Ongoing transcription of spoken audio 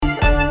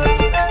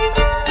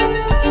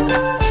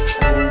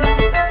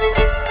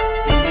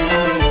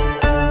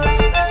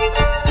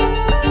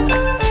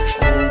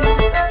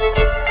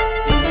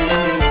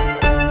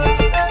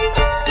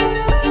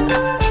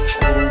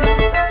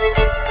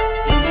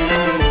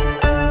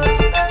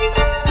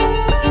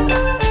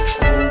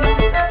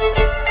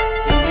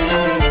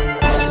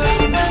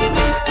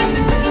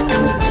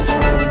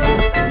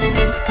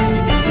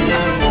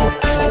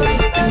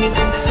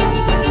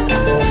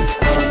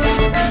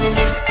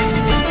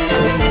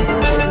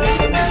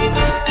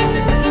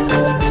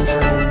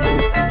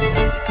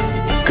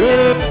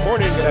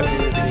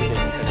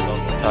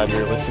time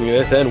you're listening to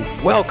this, and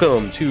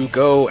welcome to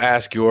Go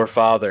Ask Your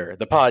Father,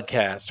 the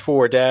podcast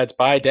for dads,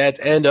 by dads,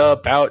 and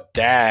about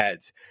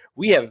dads.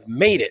 We have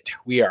made it.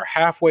 We are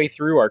halfway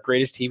through our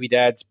Greatest TV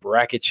Dads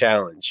Bracket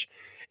Challenge.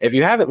 If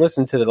you haven't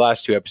listened to the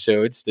last two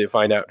episodes to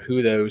find out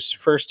who those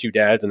first two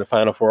dads in the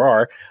final four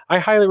are, I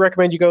highly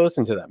recommend you go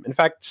listen to them. In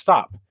fact,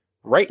 stop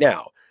right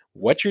now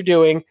what you're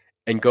doing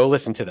and go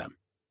listen to them.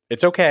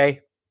 It's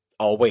okay.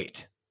 I'll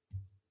wait.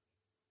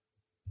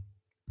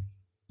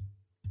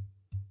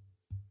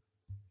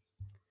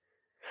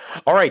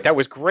 All right, that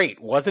was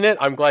great, wasn't it?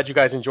 I'm glad you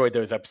guys enjoyed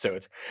those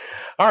episodes.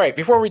 All right,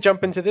 before we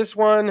jump into this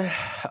one,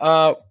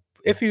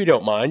 if you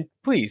don't mind,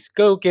 please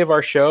go give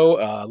our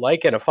show a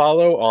like and a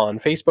follow on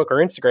Facebook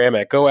or Instagram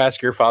at Go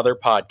Ask Your Father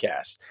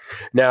Podcast.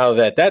 Now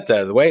that that's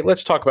out of the way,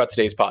 let's talk about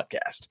today's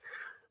podcast.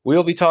 We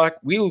will be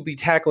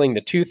tackling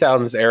the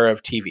 2000s era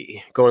of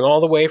TV, going all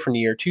the way from the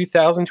year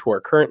 2000 to our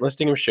current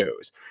listing of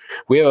shows.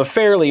 We have a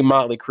fairly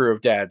motley crew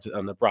of dads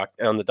on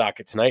the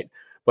docket tonight,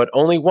 but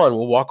only one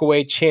will walk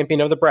away champion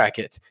of the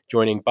bracket,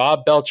 joining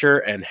Bob Belcher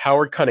and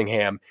Howard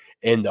Cunningham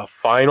in the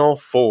final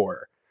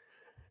four.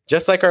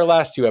 Just like our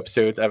last two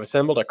episodes, I've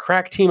assembled a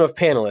crack team of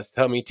panelists to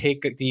help me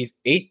take these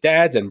 8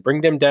 dads and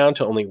bring them down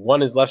to only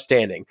one is left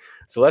standing.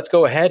 So let's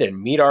go ahead and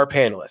meet our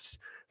panelists.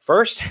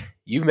 First,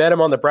 you've met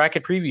him on the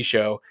bracket preview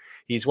show.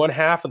 He's one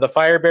half of the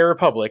Fire Bear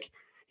Republic.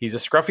 He's a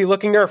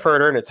scruffy-looking nerf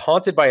herder, and it's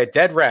haunted by a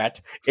dead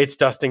rat. It's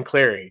Dustin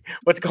Cleary.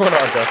 What's going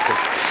on, Dustin?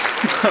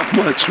 Not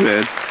much,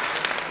 man.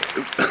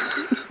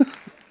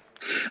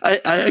 I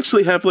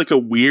actually have like a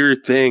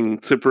weird thing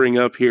to bring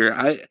up here.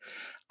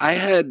 I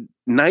had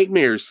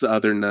nightmares the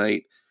other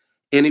night,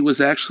 and it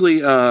was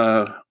actually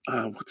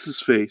what's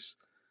his face?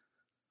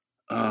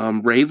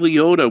 Ray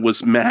Liotta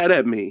was mad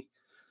at me,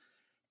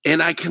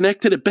 and I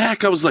connected it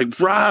back. I was like,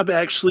 Rob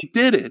actually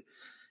did it.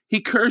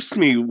 He cursed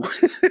me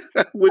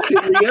with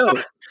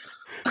Henry.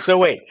 So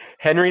wait,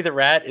 Henry the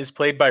Rat is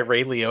played by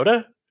Ray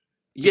Liotta?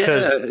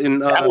 Yeah,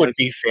 and that would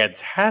be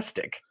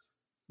fantastic.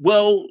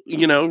 Well,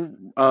 you know,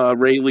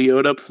 Ray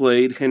Liotta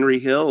played Henry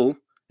Hill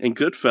in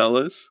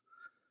Goodfellas.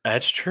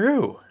 That's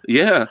true.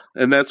 Yeah,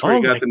 and that's where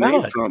he got the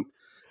name from.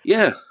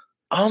 Yeah.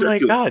 Oh my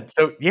God.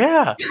 So,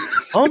 yeah.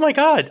 Oh my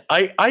God.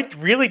 I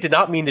really did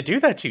not mean to do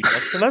that to you,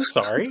 Dustin. I'm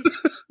sorry.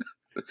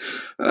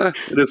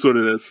 It is what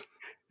it is.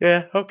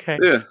 Yeah, okay.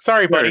 Yeah.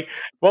 Sorry, buddy. Right.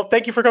 Well,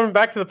 thank you for coming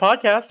back to the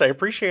podcast. I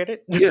appreciate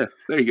it. Yeah,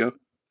 there you go.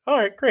 All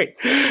right, great.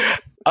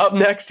 Up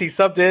next, he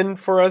subbed in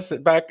for us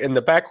back in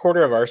the back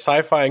corner of our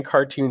sci-fi and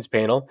cartoons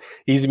panel.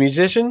 He's a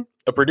musician,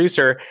 a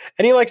producer,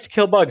 and he likes to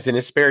kill bugs in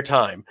his spare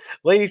time.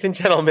 Ladies and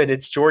gentlemen,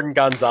 it's Jordan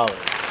Gonzalez.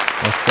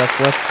 What's up?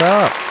 What's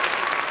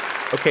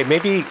up? Okay,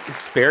 maybe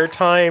spare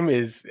time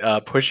is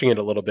pushing it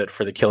a little bit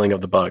for the killing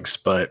of the bugs,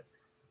 but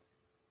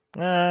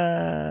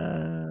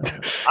I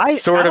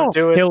don't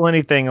do it. Kill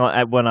anything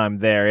when I'm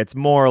there. It's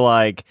more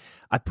like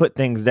I put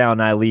things down,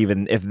 and I leave,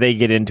 and if they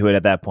get into it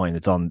at that point,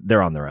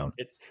 they're on their own.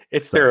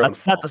 It's their own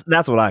fault.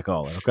 That's what I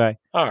call it, okay?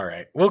 All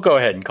right. We'll go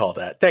ahead and call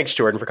that. Thanks,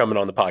 Jordan, for coming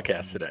on the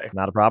podcast today.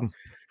 Not a problem.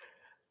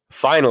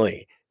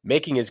 Finally,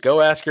 making his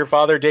Go Ask Your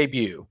Father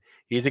debut,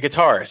 he's a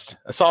guitarist,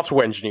 a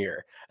software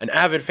engineer, an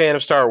avid fan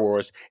of Star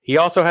Wars. He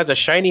also has a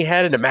shiny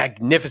head and a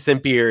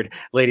magnificent beard.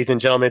 Ladies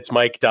and gentlemen, it's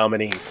Mike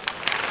Dominice.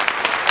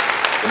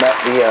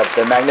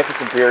 The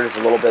magnificent beard is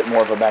a little bit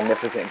more of a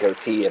magnificent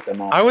goatee at the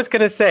moment. I was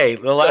going to say,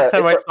 the last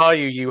time I saw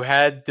you, you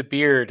had the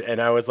beard,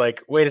 and I was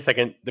like, wait a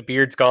second, the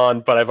beard's gone,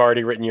 but I've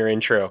already written your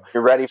intro.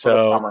 You're ready for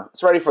the summer.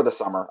 It's ready for the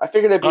summer. I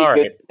figured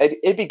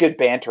it'd be good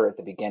banter at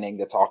the beginning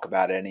to talk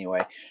about it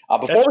anyway.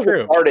 Before we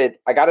get started,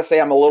 I got to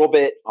say I'm a little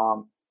bit,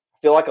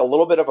 feel like a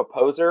little bit of a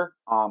poser.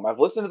 I've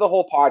listened to the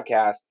whole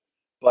podcast,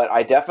 but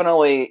I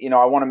definitely,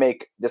 I want to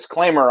make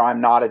disclaimer,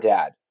 I'm not a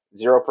dad.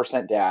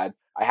 0% dad.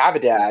 I have a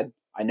dad.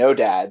 I know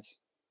dads,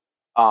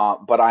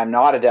 but I'm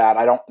not a dad.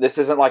 This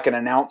isn't like an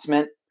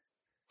announcement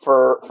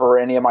for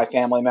any of my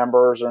family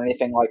members or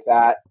anything like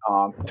that.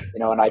 And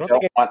I don't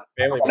want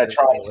to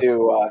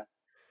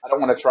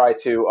try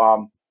to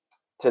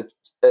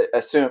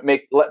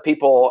let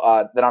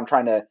people that I'm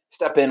trying to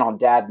step in on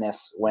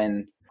dadness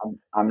when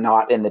I'm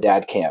not in the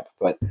dad camp.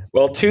 But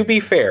well, to be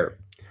fair,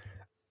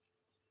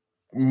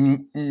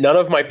 none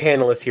of my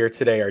panelists here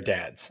today are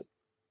dads.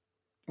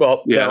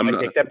 Well, yeah, I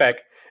take that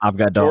back. I've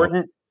got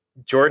Jordan.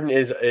 Jordan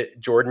is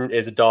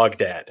a dog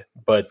dad,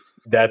 but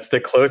that's the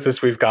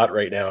closest we've got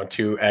right now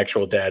to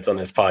actual dads on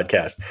this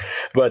podcast.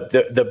 But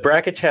the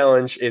bracket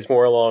challenge is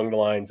more along the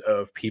lines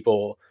of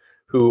people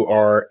who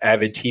are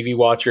avid TV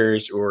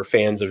watchers or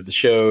fans of the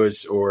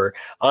shows, or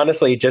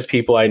honestly, just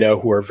people I know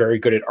who are very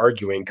good at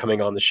arguing,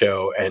 coming on the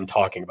show and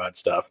talking about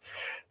stuff.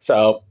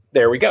 So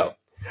there we go.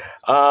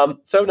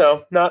 So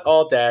no, not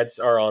all dads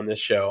are on this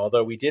show,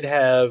 although we did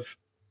have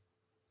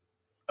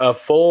a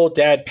full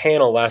dad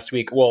panel last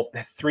week. Well,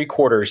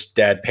 3/4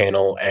 dad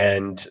panel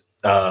and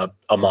a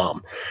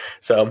mom.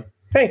 So,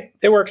 hey,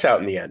 it works out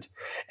in the end.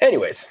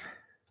 Anyways,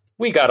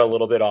 we got a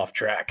little bit off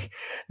track.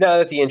 Now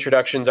that the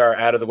introductions are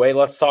out of the way,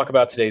 let's talk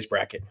about today's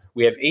bracket.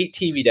 We have 8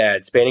 TV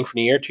dads spanning from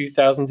the year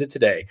 2000 to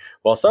today.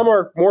 While some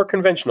are more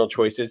conventional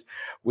choices,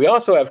 we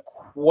also have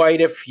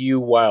quite a few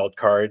wild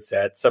cards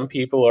that some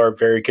people are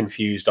very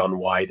confused on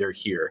why they're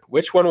here.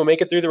 Which one will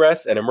make it through the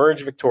rest and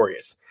emerge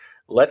victorious?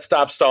 Let's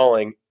stop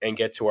stalling and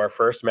get to our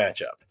first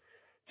matchup.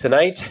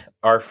 Tonight,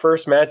 our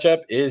first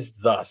matchup is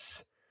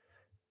thus.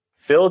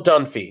 Phil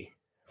Dunphy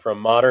from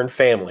Modern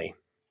Family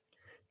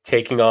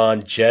taking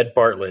on Jed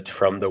Bartlet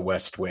from The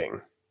West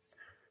Wing.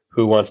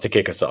 Who wants to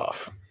kick us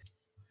off?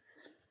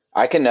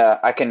 I can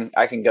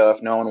go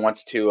if no one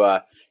wants to.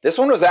 This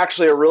one was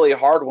actually a really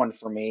hard one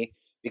for me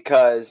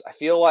because I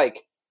feel like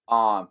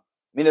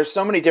there's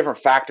so many different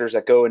factors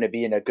that go into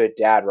being a good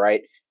dad,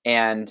 right?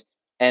 And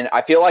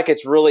I feel like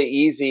it's really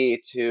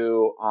easy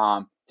to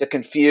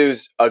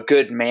confuse a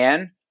good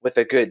man with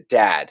a good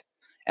dad.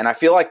 And I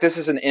feel like this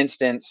is an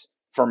instance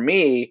for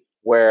me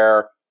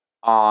where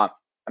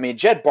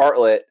Jed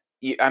Bartlet,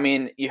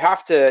 you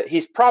have to,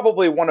 he's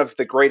probably one of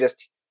the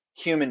greatest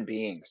human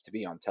beings to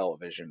be on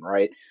television,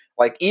 right?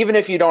 Like, even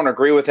if you don't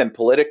agree with him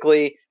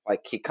politically,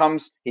 like,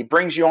 he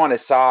brings you on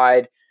his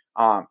side.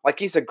 Like,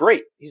 he's a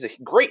great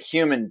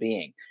human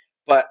being,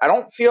 but I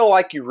don't feel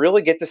like you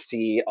really get to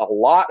see a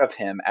lot of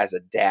him as a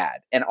dad.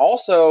 And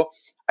also,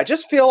 I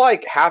just feel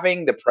like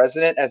having the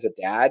president as a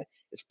dad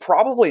is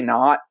probably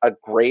not a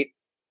great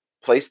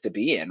place to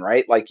be in,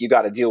 right? Like, you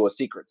got to deal with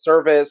Secret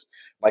Service.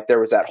 Like, there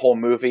was that whole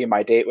movie,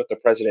 My Date with the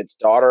President's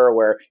Daughter,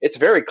 where it's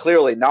very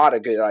clearly not a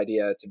good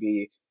idea to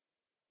be,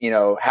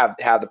 have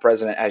the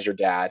president as your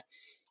dad.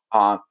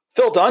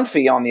 Phil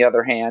Dunphy, on the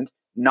other hand,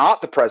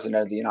 not the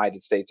president of the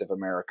United States of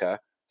America.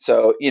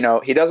 So,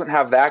 he doesn't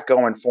have that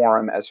going for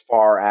him as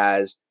far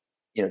as,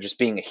 just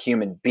being a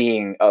human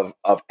being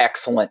of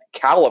excellent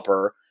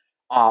caliber.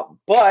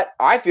 But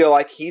I feel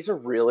like he's a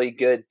really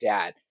good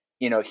dad.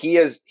 He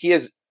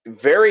is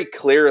very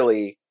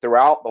clearly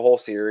throughout the whole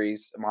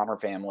series, Modern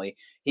Family,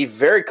 he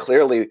very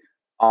clearly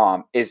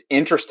is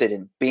interested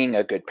in being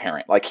a good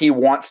parent. Like, he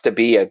wants to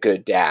be a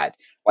good dad.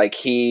 Like,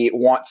 he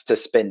wants to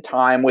spend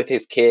time with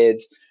his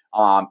kids.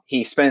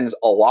 He spends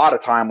a lot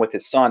of time with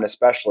his son,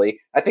 especially.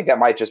 I think that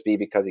might just be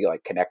because he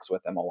connects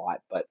with him a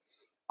lot. But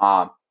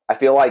I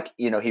feel like,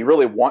 he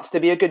really wants to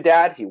be a good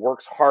dad. He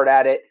works hard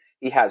at it.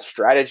 He has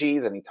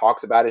strategies and he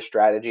talks about his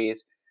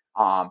strategies.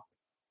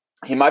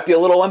 He might be a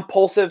little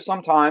impulsive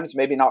sometimes,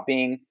 maybe not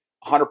being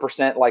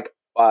 100%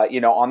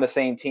 on the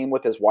same team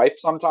with his wife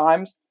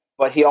sometimes,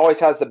 but he always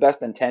has the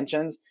best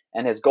intentions,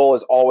 and his goal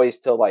is always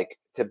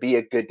to be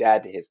a good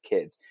dad to his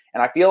kids.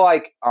 And I feel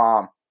like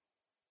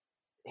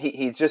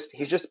he's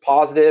just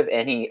positive,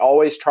 and he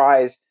always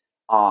tries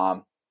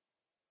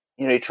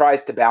he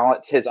tries to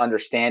balance his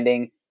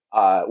understanding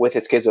with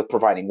his kids with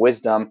providing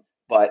wisdom.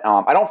 But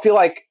I don't feel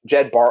like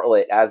Jed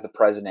Bartlet as the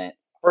president.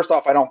 First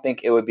off, I don't think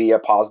it would be a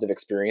positive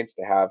experience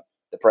to have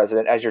the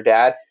president as your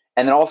dad.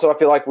 And then also, I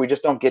feel like we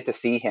just don't get to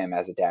see him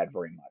as a dad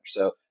very much.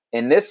 So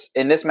in this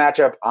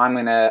matchup,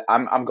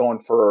 I'm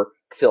going for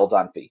Phil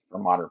Dunphy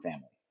from Modern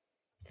Family.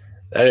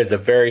 That is a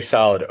very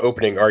solid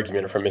opening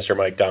argument from Mr.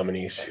 Mike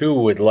Dominies.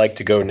 Who would like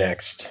to go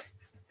next?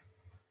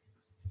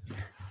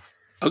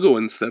 I'll go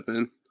and step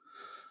in.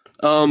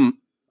 I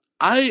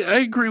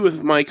agree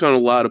with Mike on a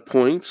lot of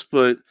points,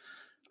 but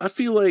I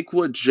feel like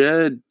what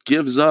Jed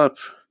gives up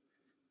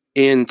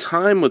in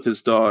time with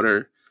his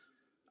daughter,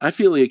 I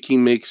feel like he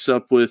makes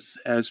up with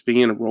as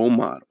being a role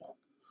model.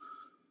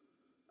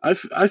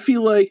 I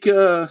feel like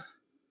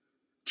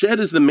Jed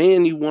is the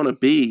man you want to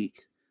be.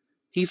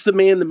 He's the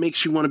man that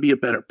makes you want to be a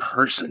better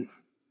person.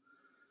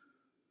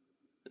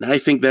 And I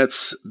think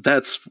that's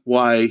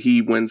why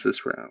he wins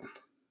this round.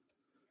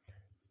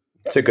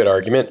 It's a good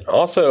argument.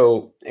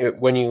 Also,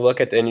 when you look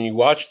at and you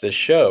watch the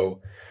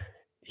show,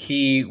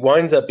 he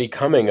winds up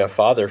becoming a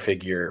father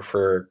figure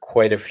for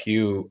quite a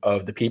few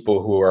of the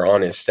people who are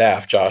on his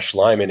staff, Josh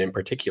Lyman in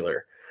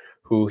particular,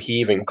 who he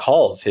even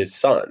calls his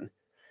son.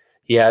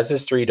 He has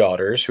his 3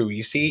 daughters who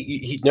you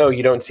see,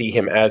 you don't see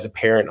him as a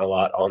parent a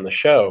lot on the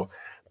show,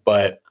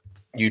 but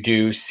you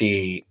do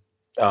see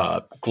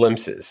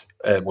glimpses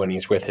when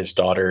he's with his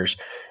daughters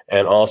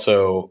and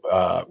also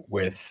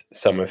with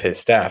some of his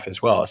staff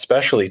as well,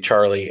 especially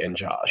Charlie and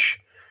Josh.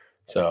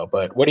 So,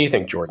 but what do you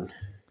think, Jordan?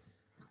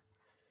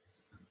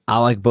 I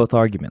like both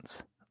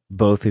arguments.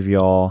 Both of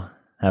y'all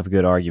have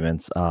good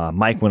arguments.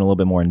 Mike went a little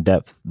bit more in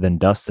depth than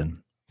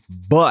Dustin.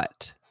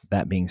 But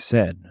that being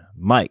said,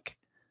 Mike,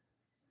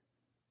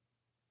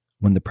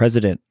 when the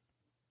president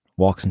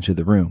walks into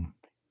the room,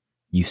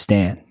 you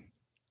stand.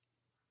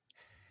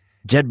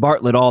 Jed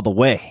Bartlet all the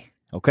way,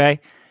 okay?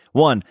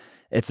 One,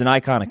 it's an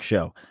iconic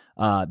show.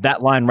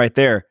 That line right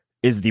there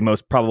is the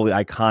most probably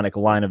iconic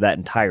line of that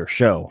entire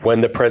show.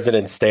 When the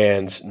president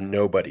stands,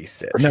 nobody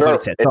sits. It's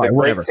a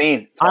great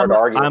scene. It's hard to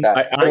argue with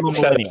that. I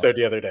watched that episode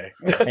the other day.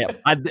 Yeah,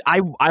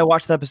 I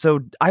watched the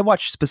episode. I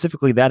watched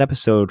specifically that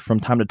episode from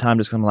time to time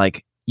just because I'm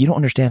like, you don't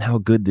understand how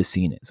good this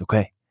scene is,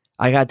 okay?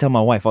 I got to tell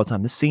my wife all the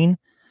time, this scene,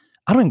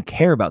 I don't even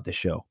care about this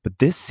show, but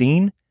this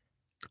scene,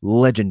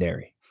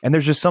 legendary. And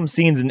there's just some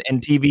scenes in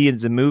TV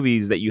and in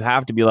movies that you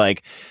have to be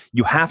like,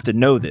 you have to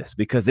know this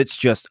because it's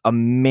just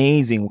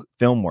amazing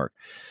film work.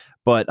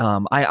 But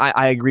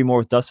I agree more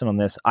with Dustin on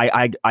this.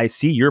 I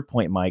see your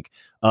point, Mike,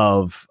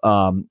 of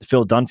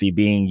Phil Dunphy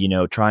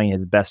being, trying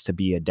his best to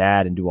be a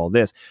dad and do all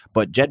this.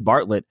 But Jed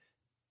Bartlet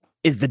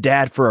is the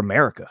dad for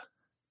America.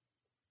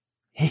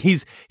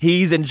 He's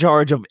in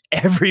charge of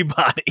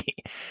everybody,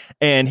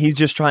 and he's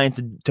just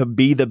trying to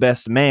be the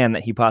best man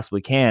that he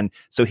possibly can.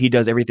 So he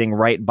does everything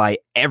right by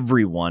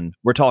everyone.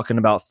 We're talking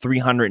about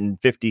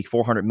 350,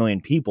 400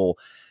 million people.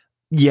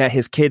 Yeah,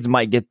 his kids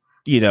might get,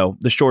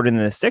 the short end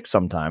of the stick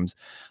sometimes.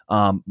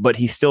 But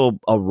he's still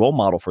a role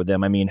model for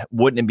them. I mean,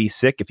 wouldn't it be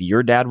sick if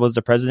your dad was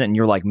the president and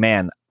you're like,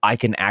 man, I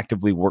can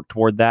actively work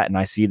toward that, and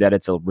I see that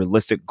it's a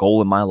realistic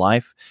goal in my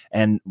life.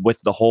 And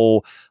with the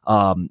whole,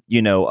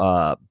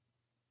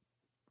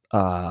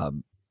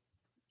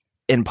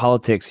 in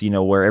politics,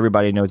 where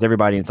everybody knows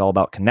everybody, it's all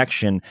about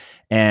connection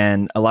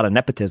and a lot of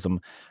nepotism.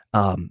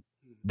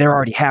 They're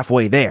already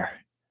halfway there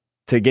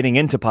to getting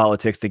into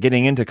politics, to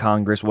getting into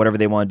Congress, whatever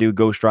they want to do,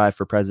 go strive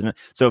for president.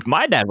 So if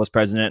my dad was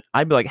president,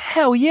 I'd be like,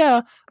 hell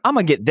yeah, I'm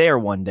going to get there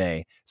one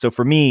day. So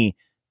for me,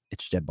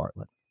 it's Jed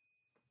Bartlet.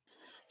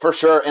 For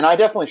sure. And I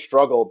definitely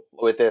struggled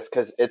with this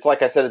because it's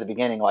like I said at the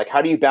beginning, like,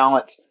 how do you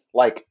balance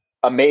like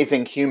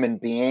amazing human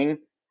being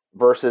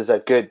versus a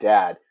good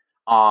dad?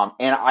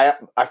 And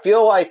I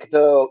feel like,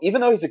 though,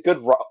 even though he's a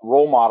good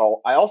role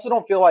model, I also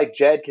don't feel like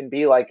Jed can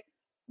be like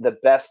the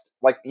best.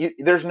 Like,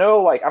 there's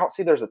no, like, I don't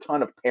see there's a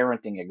ton of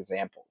parenting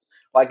examples.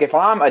 Like, if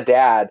I'm a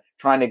dad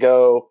trying to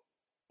go,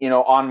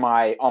 on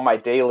my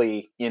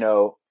daily,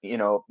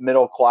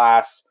 middle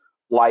class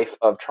life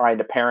of trying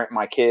to parent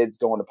my kids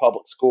going to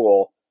public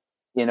school,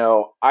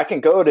 I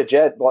can go to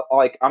Jed.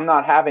 Like, I'm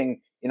not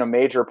having,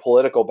 major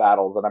political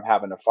battles that I'm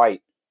having to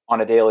fight on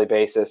a daily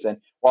basis. And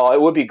while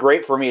it would be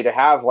great for me to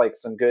have like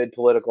some good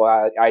political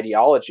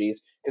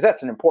ideologies, because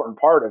that's an important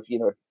part of,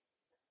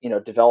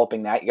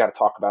 developing that, you got to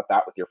talk about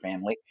that with your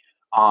family.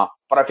 But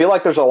I feel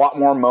like there's a lot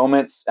more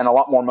moments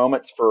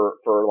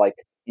for like,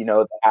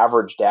 the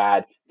average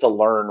dad to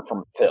learn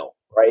from Phil.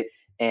 Right.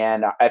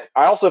 And I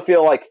also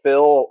feel like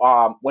Phil,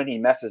 when he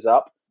messes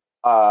up,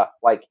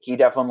 like he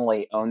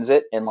definitely owns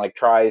it and like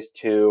tries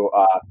to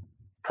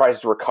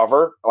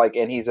recover. Like,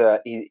 and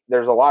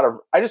there's a lot of,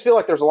 I just feel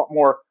like there's a lot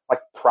more like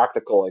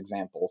practical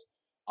examples.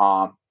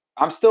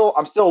 I'm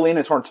still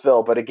leaning towards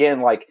Phil, but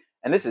again, like,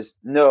 and this is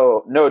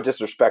no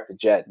disrespect to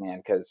Jed, man,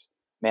 because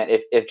man,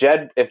 if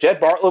Jed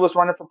Bartlet was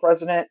running for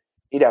president,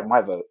 he'd have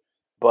my vote.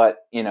 But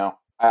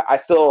I'm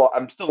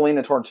still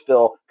leaning towards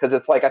Phil because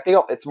it's like I think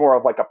it's more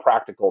of like a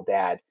practical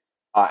dad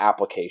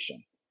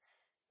application.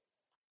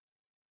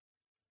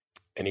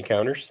 Any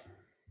counters?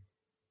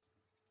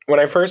 When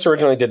I first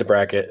originally did the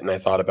bracket and I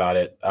thought about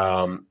it,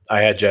 I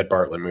had Jed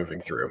Bartlet moving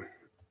through.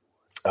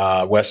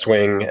 West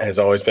Wing has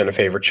always been a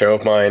favorite show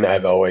of mine.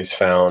 I've always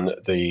found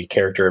the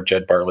character of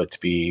Jed Bartlet to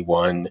be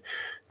one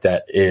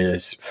that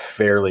is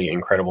fairly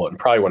incredible and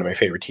probably one of my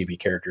favorite TV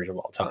characters of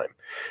all time.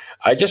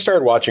 I just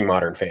started watching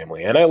Modern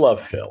Family, and I love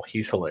Phil.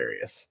 He's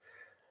hilarious.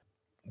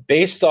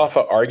 Based off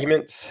of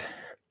arguments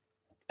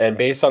and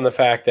based on the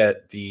fact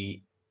that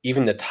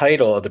even the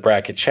title of the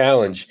bracket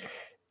challenge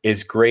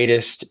is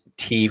Greatest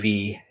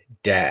TV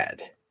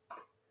Dad,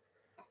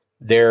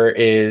 there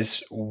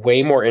is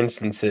way more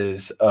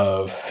instances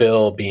of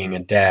Phil being a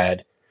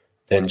dad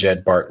than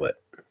Jed Bartlet.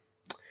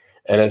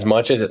 And as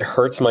much as it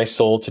hurts my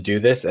soul to do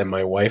this, and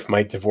my wife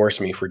might divorce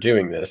me for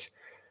doing this,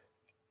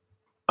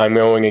 I'm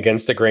going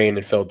against the grain,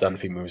 and Phil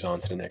Dunphy moves on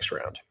to the next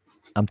round.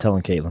 I'm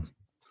telling Caitlin.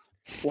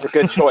 It's a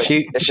good choice.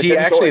 She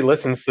actually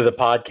listens to the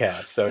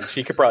podcast, so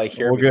she could probably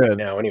hear me right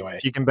now anyway.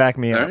 She can back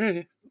me up.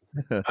 Right.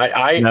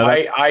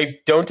 I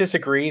don't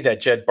disagree that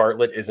Jed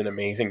Bartlet is an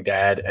amazing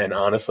dad, and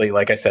honestly,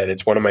 like I said,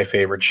 it's one of my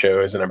favorite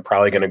shows, and I'm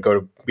probably going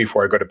to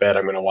before I go to bed,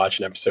 I'm going to watch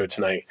an episode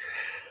tonight.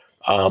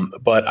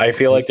 But I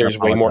feel like there's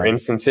way more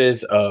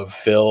instances of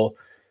Phil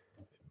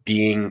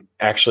being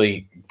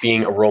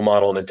a role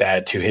model and a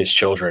dad to his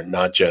children,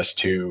 not just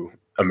to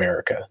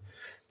America.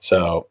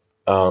 So,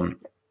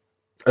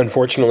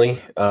 unfortunately,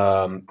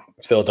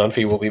 Phil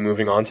Dunphy will be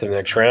moving on to the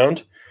next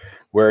round,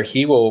 where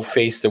he will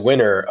face the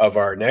winner of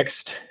our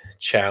next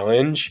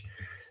challenge,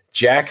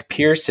 Jack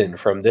Pearson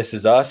from This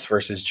Is Us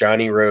versus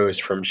Johnny Rose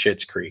from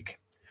Schitt's Creek.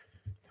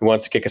 Who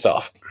wants to kick us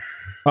off?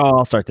 Oh,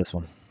 I'll start this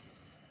one.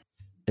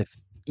 If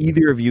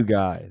either of you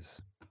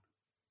guys,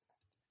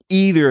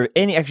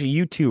 actually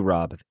you too,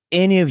 Rob, if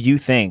any of you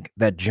think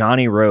that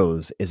Johnny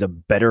Rose is a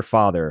better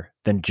father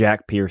than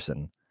Jack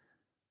Pearson,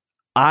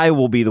 I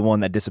will be the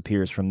one that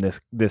disappears from this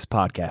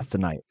podcast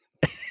tonight.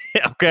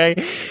 Okay?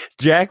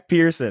 Jack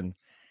Pearson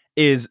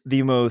is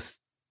the most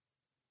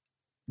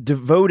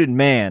devoted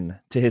man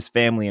to his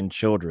family and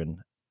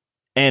children,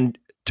 and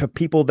to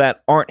people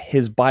that aren't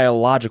his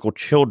biological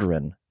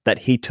children that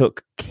he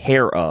took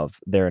care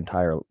of their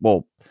entire,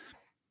 well,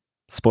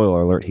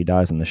 spoiler alert, he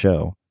dies in the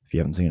show if you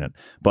haven't seen it,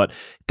 but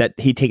that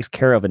he takes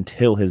care of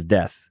until his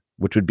death,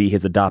 which would be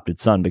his adopted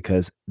son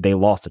because they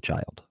lost a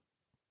child.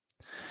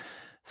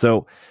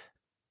 So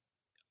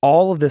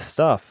all of this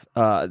stuff,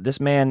 this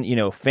man,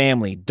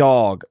 family,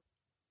 dog,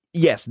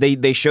 Yes,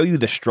 they show you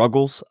the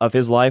struggles of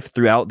his life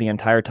throughout the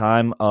entire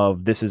time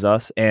of This Is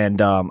Us,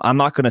 and I'm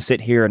not going to sit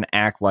here and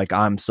act like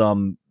I'm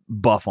some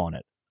buff on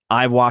it.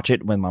 I watch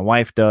it when my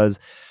wife does.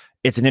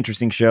 It's an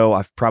interesting show.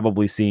 I've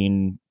probably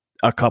seen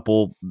a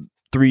couple,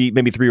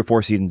 maybe 3 or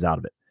 4 seasons out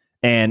of it,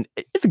 and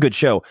it's a good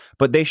show.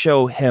 But they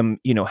show him,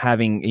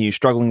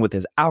 struggling with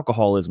his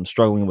alcoholism,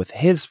 struggling with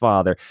his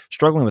father,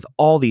 struggling with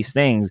all these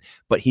things.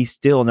 But he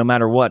still, no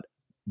matter what,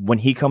 when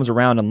he comes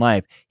around in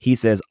life, he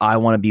says, I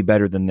want to be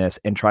better than this,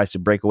 and tries to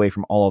break away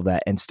from all of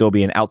that and still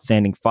be an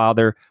outstanding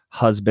father,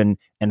 husband,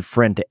 and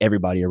friend to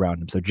everybody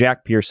around him. So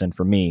Jack Pearson,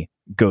 for me,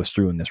 goes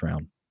through in this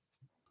round.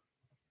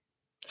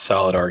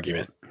 Solid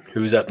argument.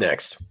 Who's up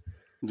next?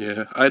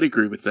 Yeah, I'd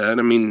agree with that.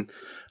 I mean,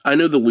 I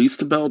know the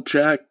least about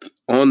Jack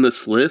on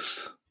this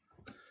list,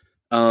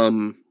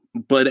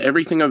 but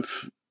everything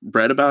I've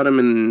read about him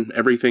and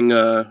everything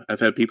I've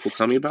had people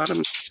tell me about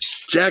him,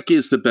 Jack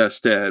is the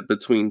best dad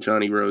between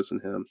Johnny Rose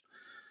and him.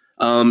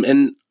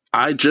 And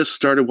I just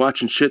started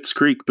watching Schitt's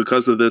Creek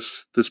because of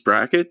this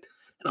bracket,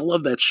 and I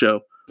love that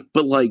show.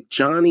 But like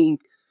Johnny,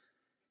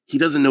 he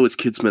doesn't know his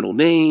kids' middle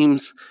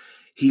names.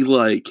 He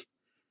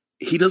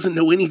doesn't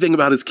know anything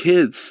about his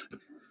kids.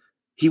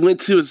 He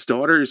went to his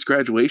daughter's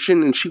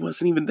graduation and she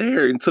wasn't even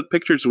there, and took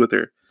pictures with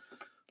her.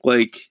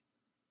 And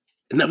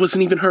that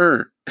wasn't even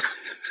her.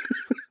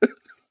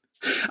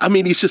 I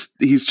mean, he's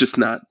just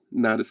not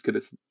as good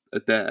as a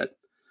dad.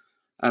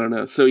 I don't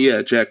know. So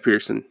yeah, Jack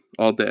Pearson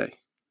all day.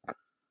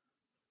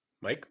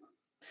 Mike?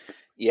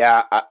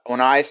 Yeah, when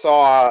I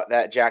saw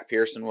that Jack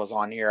Pearson was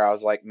on here, I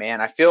was like,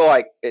 man, I feel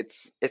like I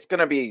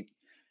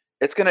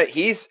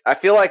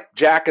feel like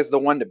Jack is the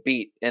one to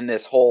beat in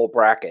this whole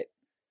bracket.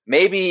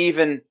 Maybe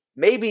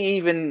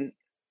even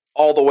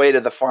all the way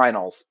to the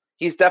finals.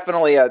 He's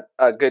definitely a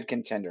good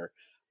contender.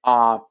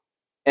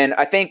 And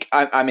I think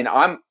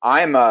I'm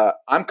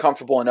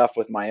comfortable enough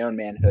with my own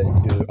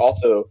manhood to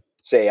also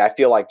say I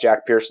feel like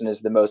Jack Pearson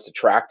is the most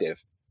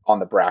attractive on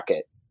the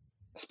bracket,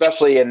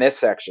 especially in this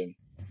section.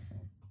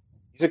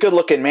 He's a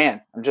good-looking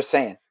man. I'm just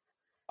saying.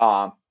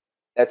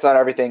 That's not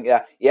everything.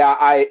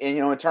 Yeah.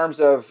 In terms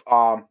of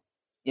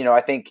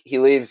I think he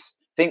leaves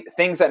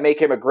things that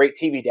make him a great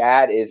TV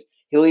dad is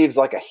he leaves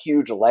like a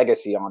huge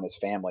legacy on his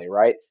family,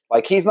 right?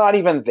 Like he's not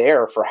even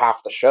there for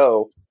half the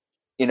show,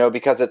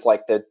 because it's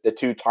like the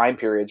 2 time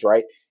periods,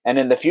 right? And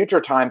in the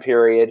future time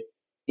period,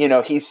 he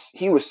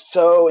was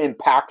so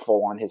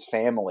impactful on his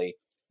family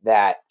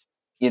that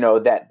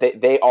that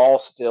they all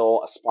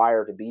still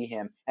aspire to be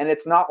him. And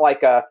it's not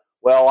like I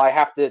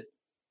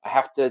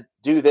have to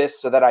do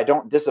this so that I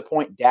don't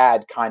disappoint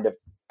dad kind of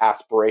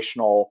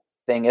aspirational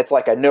thing. It's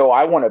like no,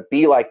 I want to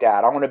be like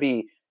dad. I want to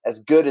be as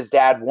good as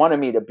dad wanted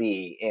me to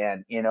be.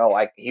 And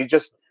like he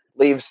just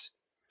leaves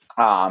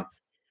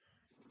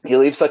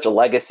such a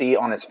legacy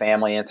on his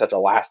family and such a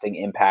lasting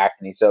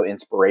impact, and he's so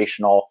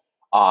inspirational.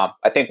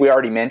 I think we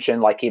already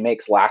mentioned like he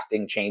makes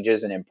lasting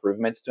changes and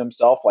improvements to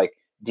himself, like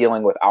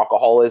dealing with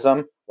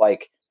alcoholism,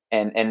 like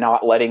and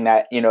not letting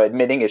that,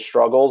 admitting his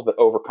struggles but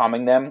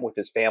overcoming them with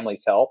his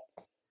family's help.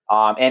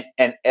 And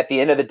at the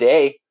end of the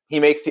day,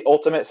 he makes the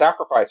ultimate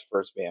sacrifice for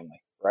his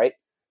family, right?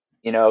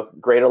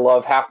 Greater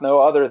love hath no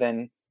other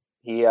than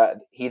he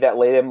that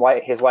laid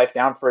his life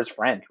down for his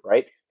friend,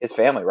 right? His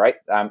family, right?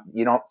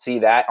 You don't see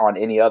that on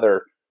any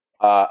other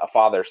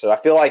father. So I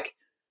feel like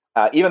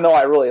even though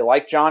I really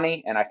like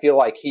Johnny, and I feel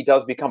like he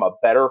does become a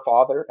better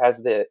father as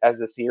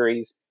the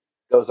series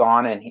goes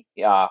on, and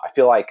I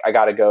feel like I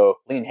got to go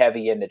lean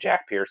heavy into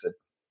Jack Pearson.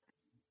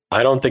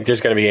 I don't think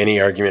there's going to be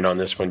any argument on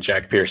this when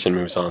Jack Pearson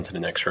moves on to the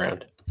next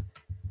round.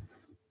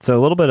 So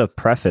a little bit of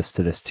preface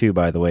to this too,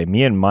 by the way.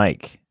 Me and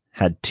Mike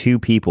had 2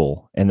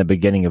 people in the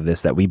beginning of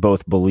this that we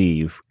both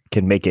believe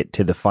can make it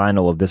to the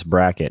final of this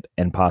bracket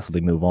and possibly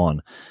move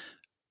on.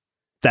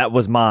 That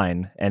was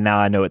mine, and now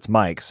I know it's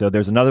Mike. So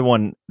there's another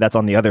one that's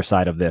on the other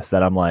side of this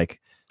that I'm like,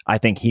 I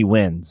think he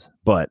wins,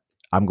 but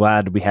I'm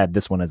glad we had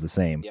this one as the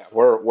same. Yeah,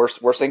 we're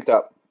synced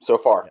up so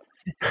far.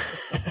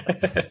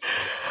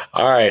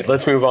 All right,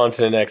 let's move on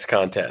to the next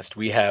contest.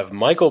 We have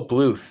Michael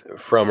Bluth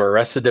from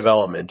Arrested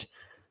Development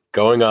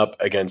going up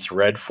against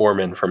Red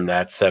Foreman from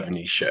That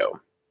 70s Show.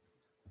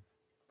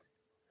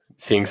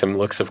 Seeing some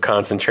looks of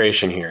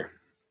concentration here.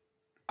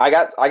 I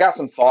got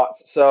some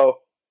thoughts. So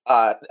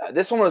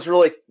this one was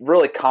really,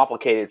 really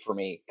complicated for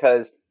me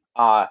because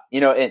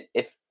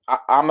if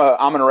I'm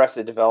an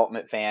Arrested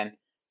Development fan,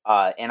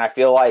 and I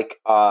feel like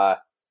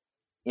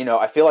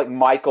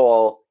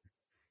Michael.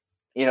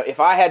 If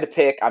I had to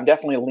pick, I'm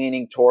definitely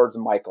leaning towards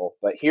Michael.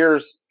 But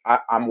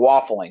I'm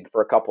waffling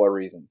for a couple of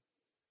reasons.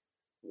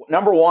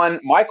 Number one,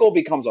 Michael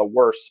becomes a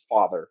worse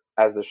father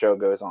as the show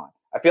goes on.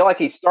 I feel like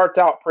he starts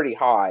out pretty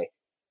high,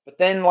 but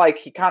then like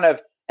he kind of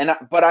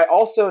but I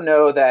also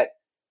know that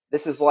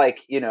this is like,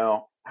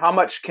 how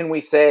much can we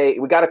say?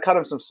 We got to cut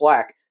him some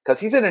slack because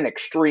he's in an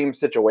extreme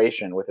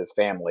situation with his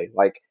family.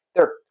 Like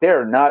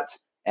they're nuts,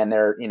 and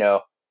they're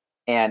at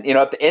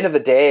the end of the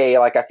day,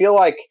 like I feel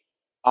like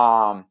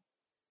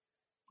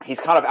he's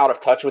kind of out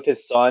of touch with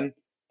his son,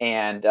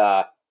 and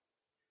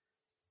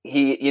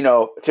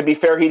to be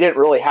fair, he didn't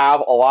really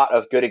have a lot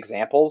of good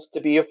examples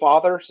to be a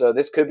father. So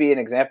this could be an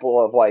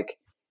example of like,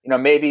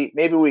 maybe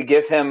we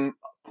give him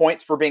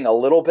points for being a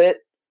little bit,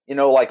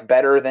 like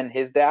better than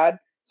his dad.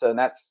 So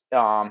that's,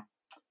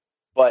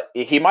 but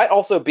he might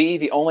also be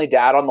the only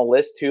dad on the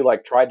list who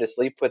like tried to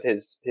sleep with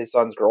his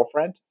son's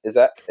girlfriend. Is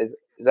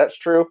that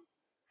true?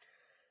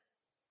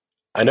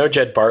 I know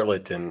Jed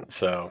Bartlett didn't,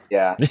 so.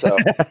 Yeah. So,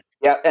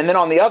 yeah. And then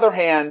on the other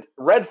hand,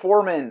 Red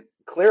Foreman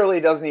clearly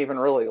doesn't even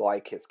really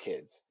like his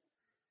kids,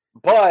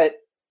 but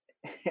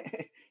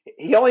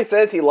he only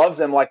says he loves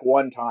them like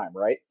one time,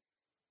 right?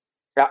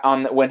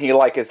 When he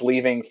like is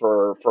leaving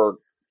for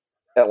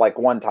at like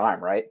one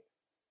time, right?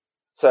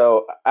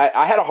 So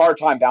I had a hard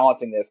time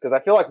balancing this because I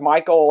feel like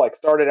Michael like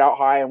started out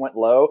high and went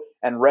low,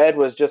 and Red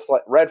was just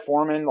like Red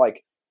Foreman,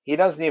 like he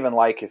doesn't even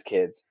like his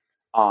kids.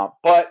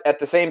 But at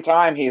the same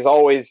time, he's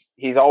always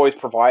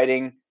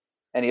providing,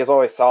 and he's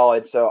always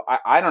solid. So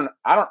I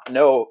don't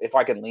know if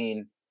I can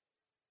lean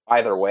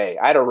either way.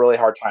 I had a really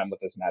hard time with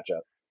this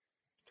matchup.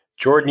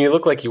 Jordan, you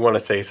look like you want to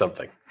say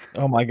something.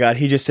 Oh my God,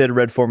 he just said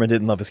Red Foreman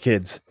didn't love his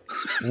kids.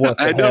 What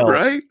the hell? Know,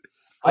 right?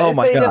 I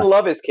didn't say he didn't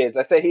love his kids.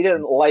 I say he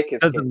didn't like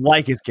his kids. Doesn't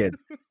like his kids.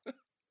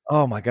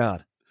 Oh my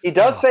God. He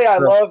does say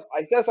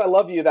he says I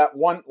love you that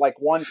one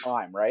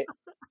time, right?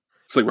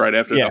 It's like right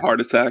after the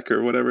heart attack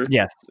or whatever.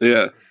 Yes.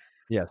 Yeah.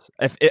 Yes.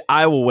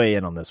 I will weigh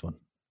in on this one.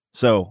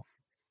 So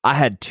I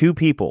had two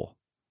people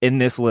in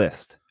this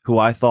list who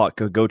I thought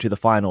could go to the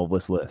final of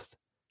this list.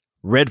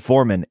 Red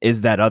Foreman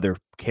is that other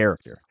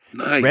character.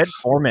 Nice. Red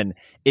Foreman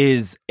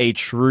is a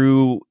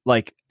true,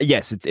 like,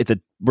 yes,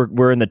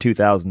 we're in the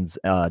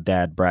 2000s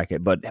dad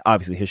bracket, but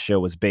obviously his show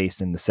was based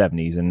in the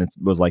 70s and it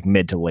was like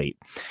mid to late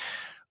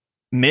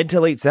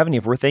 70.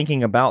 If we're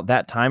thinking about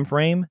that time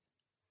frame,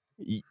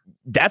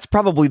 that's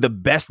probably the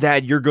best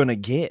dad you're going to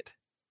get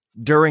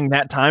during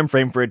that time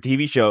frame for a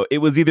TV show. It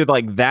was either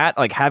like that,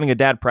 like having a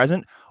dad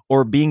present,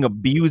 or being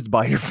abused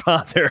by your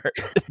father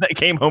that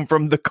came home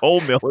from the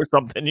coal mill or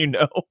something,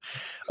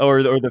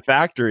 or the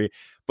factory.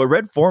 But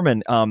Red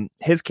Foreman,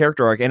 his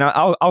character arc, and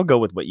I'll go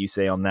with what you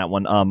say on that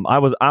one.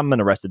 I'm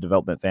an Arrested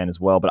Development fan as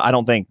well, but I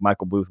don't think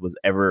Michael Bluth was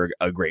ever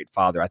a great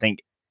father. I think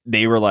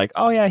they were like,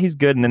 oh yeah, he's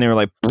good, and then they were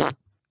like,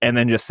 and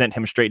then just sent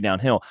him straight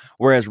downhill.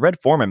 Whereas Red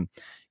Foreman,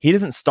 he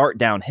doesn't start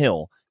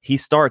downhill. He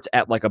starts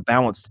at like a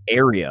balanced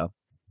area,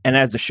 and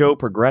as the show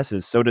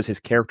progresses, so does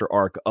his character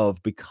arc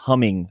of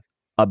becoming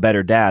a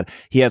better dad.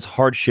 He has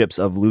hardships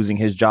of losing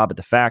his job at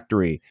the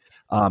factory.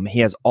 He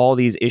has all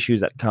these issues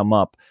that come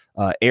up.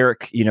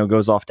 Eric,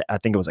 goes off to, I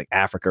think it was like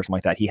Africa or something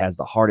like that. He has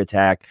the heart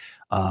attack.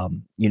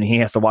 He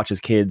has to watch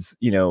his kids,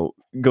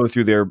 go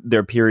through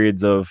their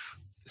periods of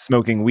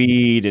smoking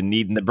weed and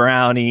eating the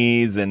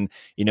brownies and,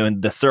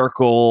 in the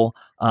circle,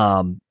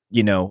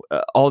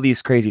 all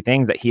these crazy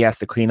things that he has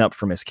to clean up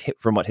from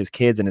what his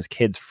kids and his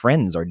kids'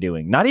 friends are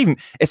doing.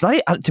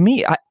 To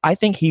me, I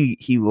think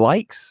he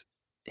likes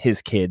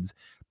his kids,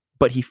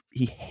 but he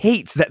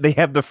hates that they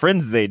have the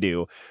friends they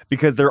do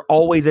because they're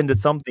always into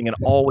something and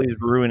always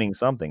ruining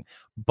something.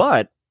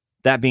 But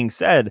that being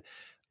said,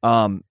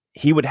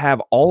 he would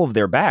have all of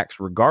their backs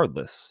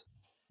regardless.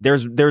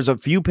 There's a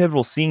few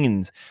pivotal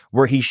scenes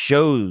where he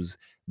shows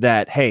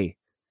that, hey,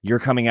 you're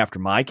coming after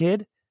my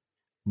kid?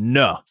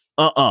 No.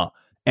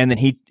 And then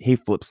he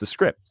flips the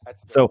script.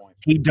 So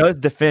he does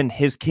defend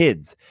his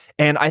kids.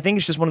 And I think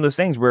it's just one of those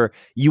things where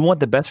you want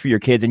the best for your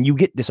kids and you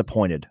get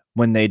disappointed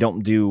when they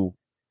don't do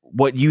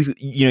what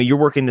you're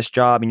working this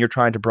job and you're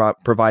trying to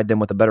provide them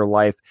with a better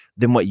life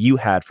than what you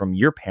had from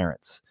your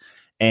parents.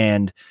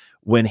 And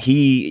when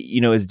he,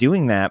 is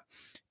doing that,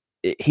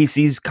 he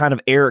sees kind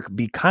of Eric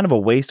be kind of a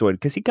wasteoid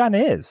because he kind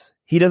of is.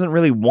 He doesn't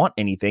really want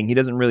anything. He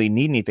doesn't really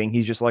need anything.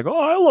 He's just like, oh,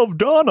 I love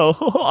Donna.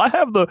 I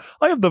have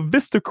the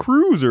Vista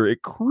Cruiser.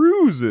 It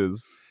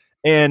cruises.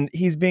 And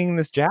he's being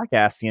this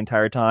jackass the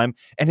entire time.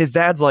 And his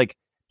dad's like,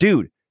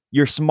 dude,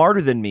 you're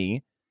smarter than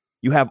me.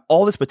 You have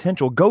all this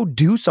potential. Go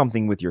do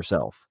something with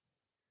yourself.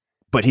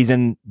 But he's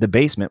in the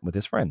basement with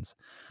his friends.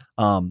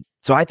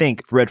 So I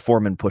think Red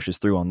Foreman pushes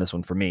through on this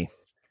one for me.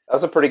 That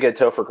was a pretty good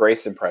Topher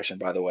Grace impression,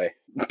 by the way.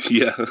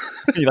 Yeah.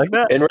 You like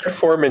that? In Red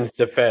Foreman's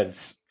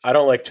defense, I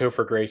don't like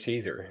Topher Grace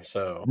either.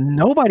 So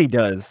nobody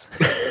does.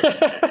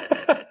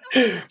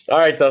 All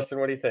right, Dustin,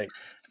 what do you think?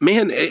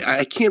 Man,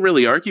 I can't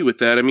really argue with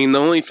that. I mean, the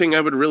only thing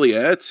I would really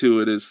add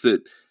to it is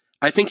that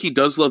I think he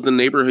does love the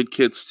neighborhood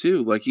kids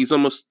too. Like he's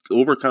almost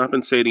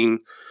overcompensating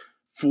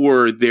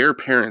for their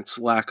parents'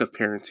 lack of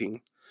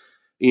parenting,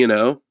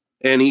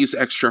 and he's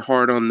extra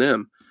hard on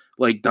them.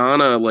 Like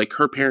Donna, like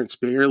her parents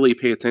barely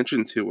pay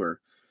attention to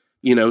her,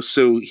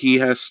 so he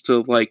has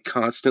to like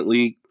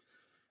constantly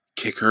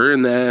kick her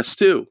in the ass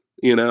too,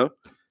 and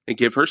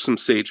give her some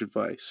sage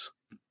advice.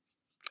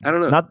 I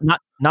don't know.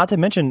 Not to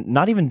mention,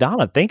 not even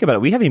Donna. Think about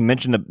it. We haven't even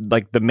mentioned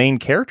the main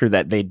character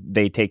that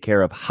they take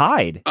care of,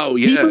 Hyde. Oh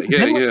yeah,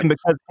 yeah.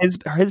 Because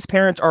his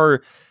parents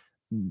are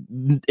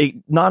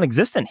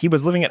non-existent. He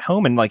was living at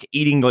home and like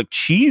eating like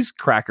cheese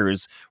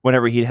crackers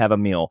whenever he'd have a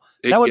meal.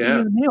 That would be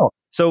his meal.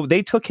 So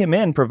they took him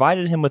in,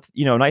 provided him with,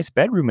 a nice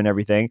bedroom and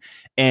everything,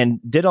 and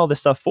did all this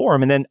stuff for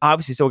him. And then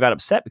obviously still got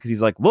upset because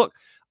he's like, look,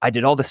 I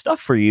did all this stuff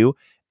for you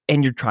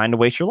and you're trying to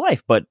waste your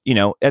life. But,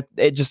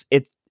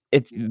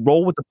 it's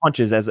roll with the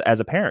punches as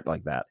a parent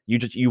like that.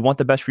 You want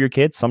the best for your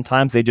kids.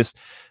 Sometimes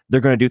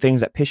they're going to do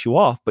things that piss you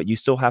off, but you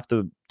still have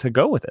to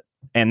go with it.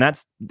 And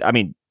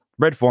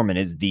Red Foreman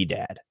is the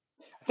dad.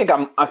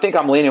 I think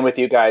I'm leaning with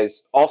you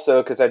guys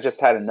also, because I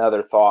just had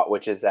another thought,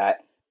 which is that,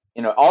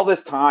 all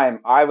this time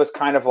I was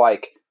kind of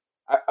like,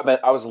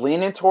 I was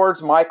leaning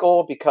towards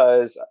Michael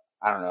because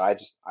I don't know, I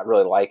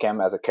really like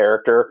him as a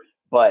character,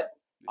 but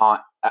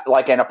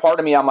and a part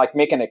of me, I'm like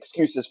making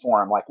excuses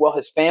for him. Like, well,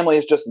 his family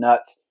is just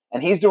nuts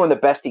and he's doing the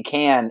best he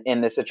can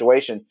in this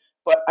situation.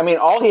 But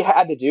all he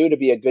had to do to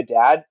be a good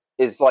dad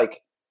is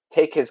like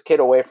take his kid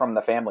away from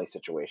the family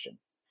situation.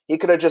 He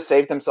could have just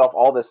saved himself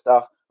all this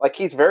stuff. Like,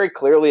 he's very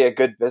clearly a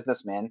good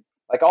businessman.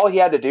 Like, all he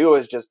had to do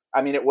was just,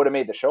 it would have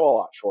made the show a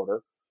lot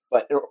shorter,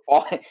 but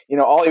all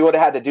he would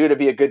have had to do to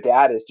be a good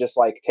dad is just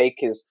like take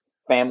his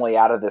family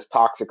out of this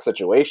toxic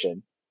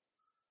situation,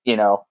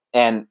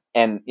 and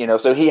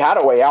so he had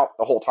a way out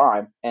the whole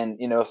time. And,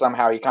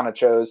 somehow he kind of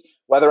chose,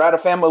 whether out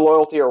of family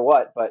loyalty or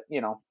what, but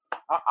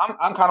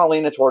I'm kind of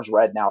leaning towards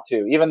Red now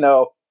too, even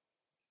though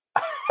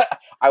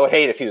I would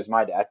hate if he was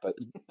my dad, but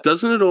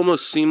doesn't it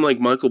almost seem like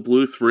Michael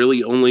Bluth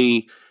really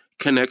only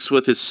connects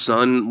with his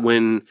son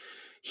when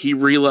he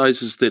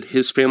realizes that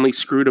his family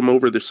screwed him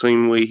over the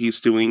same way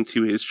he's doing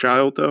to his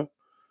child, though?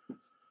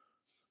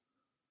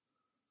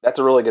 That's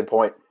a really good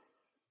point.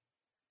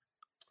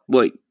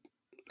 Like,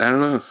 I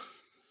don't know.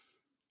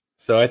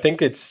 So I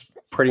think it's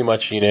pretty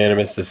much a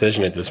unanimous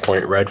decision at this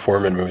point. Red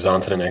Foreman moves on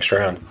to the next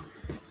round.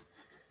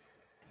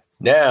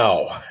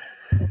 Now,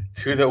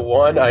 to the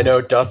one I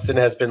know Dustin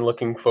has been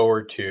looking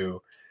forward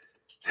to.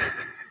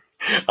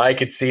 I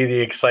could see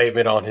the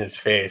excitement on his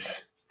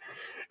face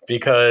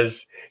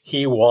because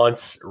he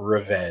wants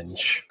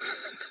revenge.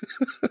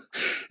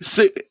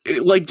 So,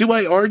 like, do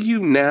I argue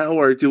now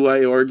or do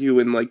I argue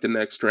in like the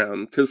next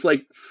round? Because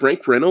like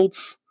Frank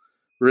Reynolds,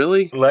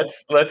 really?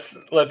 Let's.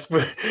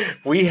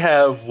 We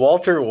have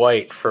Walter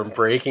White from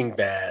Breaking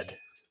Bad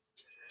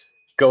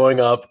going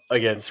up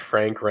against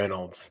Frank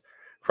Reynolds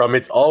from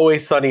It's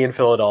Always Sunny in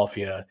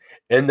Philadelphia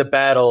in the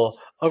battle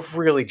of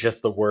really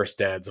just the worst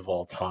dads of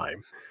all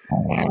time.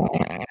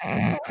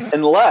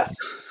 Unless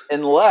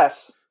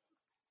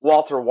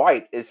Walter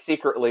White is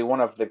secretly one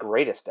of the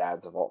greatest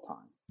dads of all time.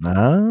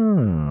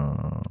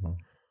 Oh.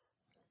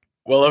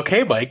 Well,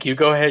 okay, Mike, you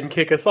go ahead and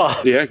kick us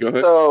off. Yeah, go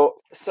ahead.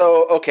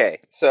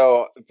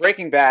 So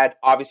Breaking Bad,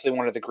 obviously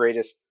one of the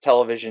greatest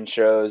television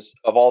shows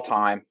of all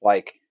time.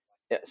 Like,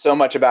 so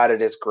much about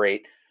it is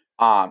great.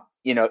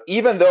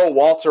 Even though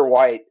Walter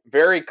White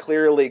very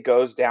clearly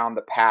goes down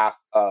the path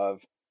of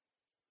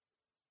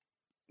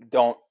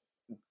don't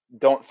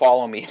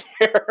follow me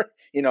here,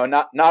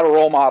 not a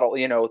role model,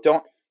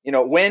 don't,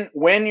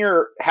 when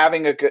you're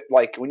having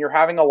when you're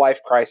having a life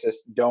crisis,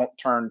 don't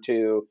turn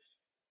to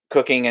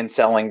cooking and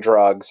selling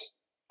drugs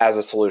as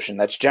a solution.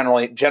 That's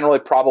generally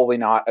probably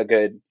not a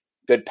good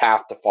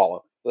path to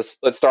follow. Let's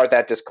start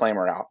that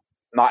disclaimer out.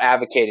 I'm not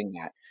advocating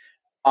that.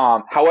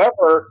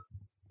 However,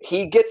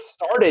 he gets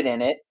started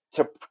in it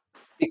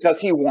because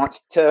he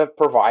wants to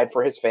provide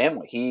for his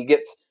family. He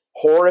gets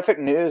horrific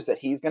news that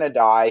he's going to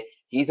die.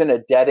 He's in a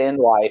dead end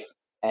life,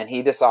 and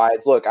he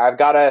decides, look,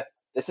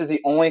 this is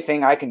the only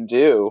thing I can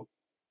do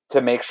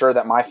to make sure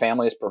that my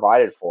family is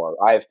provided for.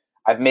 I've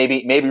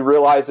maybe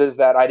realizes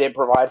that I didn't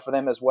provide for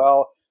them as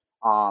well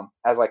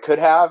as I could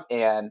have,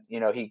 and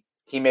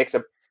he makes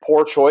a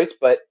poor choice,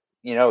 but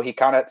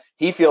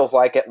he feels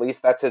like at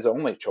least that's his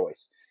only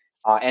choice,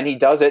 and he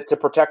does it to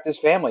protect his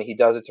family. He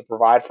does it to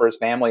provide for his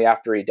family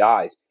after he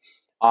dies,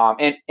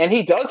 and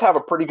he does have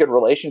a pretty good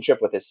relationship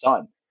with his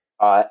son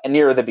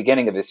near the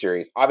beginning of the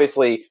series.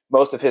 Obviously,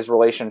 most of his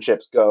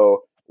relationships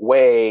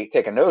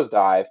take a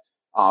nosedive.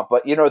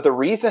 But the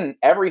reason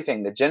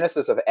the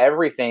genesis of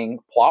everything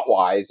plot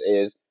wise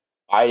is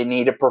I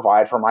need to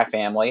provide for my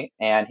family,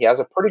 and he has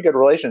a pretty good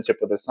relationship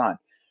with his son.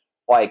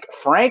 Like,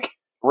 Frank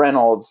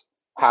Reynolds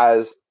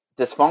has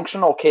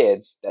dysfunctional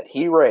kids that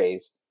he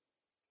raised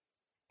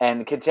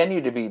and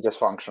continue to be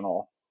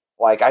dysfunctional.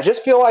 Like, I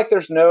just feel like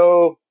there's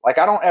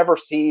I don't ever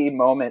see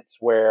moments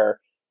where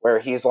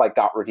he's like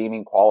got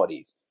redeeming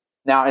qualities.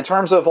 Now, in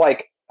terms of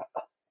like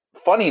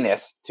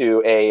funniness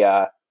to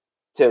a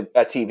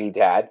TV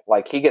dad,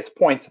 like, he gets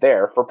points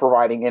there for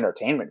providing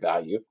entertainment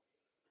value,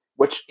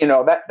 which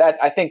that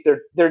I think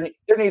there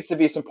needs to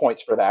be some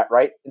points for that,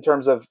 right? In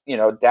terms of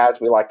dads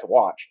we like to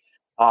watch,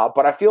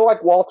 but I feel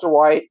like Walter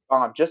White,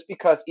 just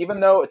because even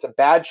though it's a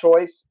bad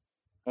choice,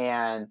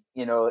 and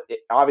it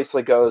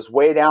obviously goes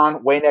way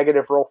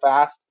negative real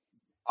fast,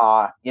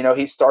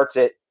 he starts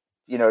it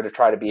to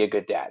try to be a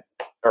good dad,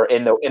 or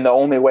in the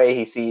only way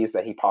he sees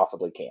that he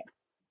possibly can.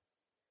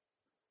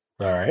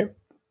 All right.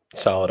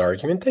 Solid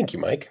argument. Thank you,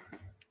 Mike.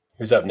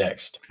 Who's up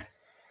next?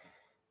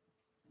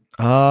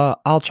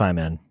 I'll chime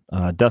in.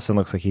 Dustin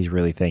looks like he's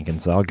really thinking,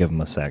 so I'll give him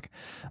a sec.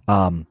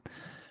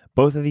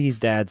 Both of these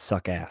dads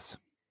suck ass.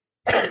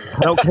 I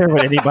don't care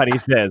what anybody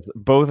says.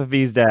 Both of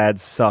these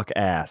dads suck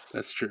ass.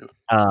 That's true.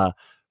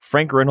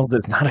 Frank Reynolds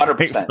is not a 100%.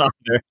 great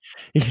father.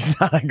 He's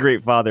not a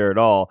great father at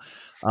all.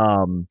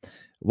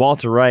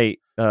 Walter Wright,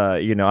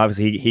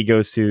 obviously he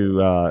goes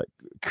to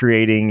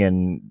creating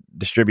and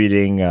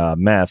distributing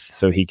meth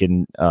so he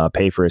can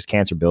pay for his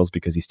cancer bills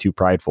because he's too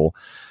prideful.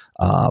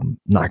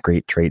 Not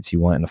great traits you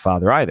want in a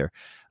father either.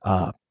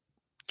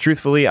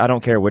 Truthfully, I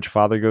don't care which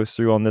father goes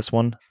through on this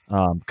one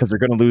because they're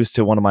going to lose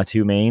to one of my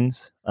two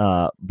mains.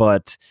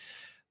 But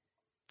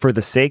for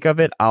the sake of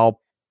it,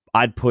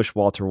 I'd push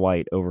Walter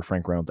White over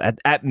Frank Reynolds.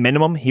 At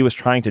minimum, he was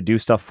trying to do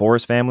stuff for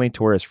his family,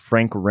 to whereas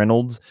Frank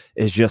Reynolds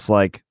is just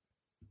like,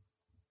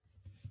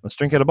 let's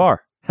drink at a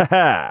bar.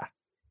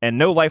 And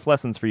no life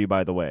lessons for you,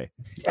 by the way.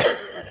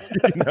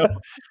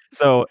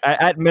 So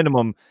at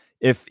minimum,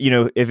 if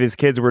his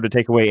kids were to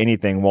take away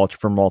anything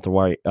from Walter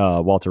White,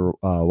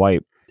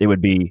 it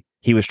would be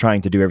he was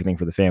trying to do everything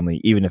for the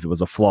family, even if it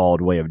was a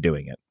flawed way of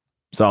doing it.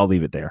 So I'll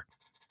leave it there.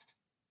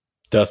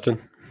 Dustin?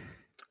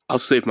 I'll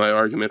save my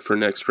argument for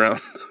next round.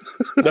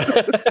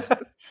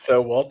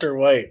 So Walter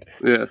White,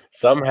 yeah,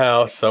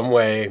 somehow, some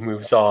way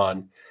moves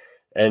on,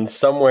 and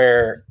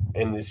somewhere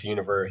in this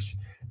universe,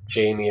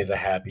 Jamie is a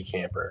happy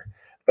camper.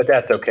 But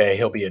that's okay.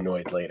 He'll be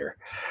annoyed later.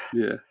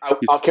 Yeah.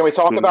 Can we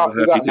talk about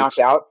who got knocked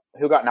out?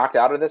 Who got knocked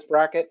out of this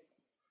bracket?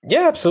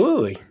 Yeah,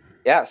 absolutely.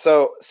 Yeah.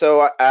 So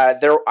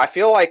there, I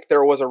feel like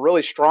there was a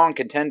really strong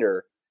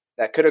contender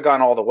that could have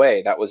gone all the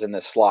way. That was in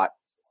this slot.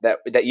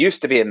 That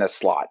used to be in this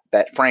slot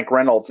that Frank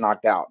Reynolds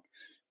knocked out,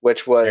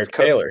 which was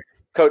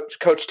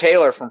Coach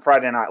Taylor from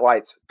Friday Night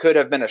Lights. Could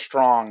have been a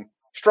strong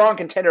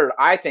contender,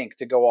 I think,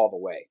 to go all the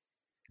way.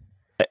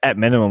 At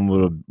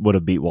minimum, would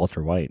have beat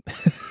Walter White.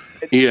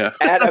 Yeah.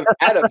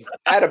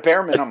 At a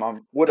bare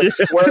minimum, would have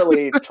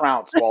squarely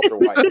trounced Walter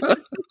White.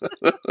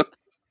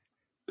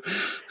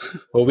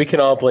 Well, we can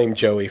all blame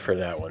Joey for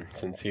that one,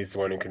 since he's the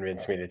one who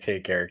convinced me to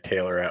take Eric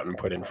Taylor out and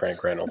put in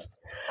Frank Reynolds.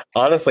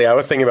 Honestly, I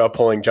was thinking about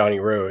pulling Johnny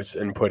Rose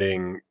and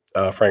putting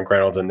Frank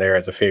Reynolds in there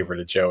as a favor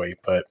to Joey,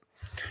 but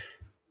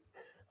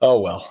oh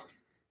well.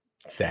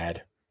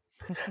 Sad.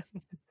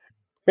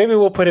 Maybe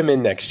we'll put him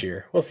in next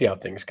year. We'll see how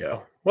things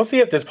go. We'll see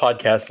if this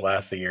podcast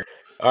lasts a year.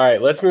 All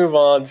right, let's move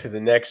on to the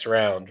next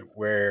round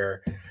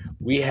where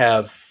we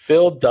have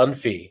Phil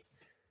Dunphy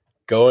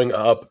going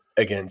up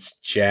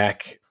against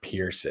Jack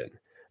Pearson.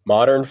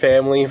 Modern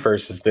Family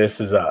versus This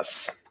Is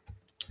Us.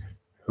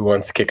 Who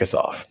wants to kick us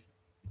off?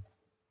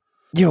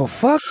 Yo,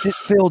 fuck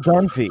Phil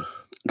Dunphy.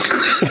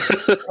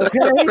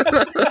 Okay?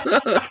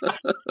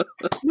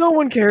 No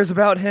one cares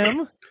about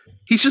him.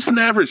 He's just an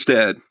average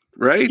dad,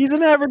 right? He's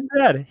an average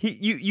dad.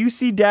 You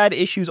see dad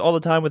issues all the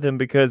time with him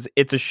because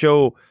it's a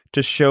show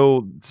to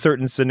show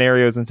certain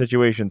scenarios and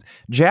situations.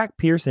 Jack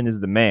Pearson is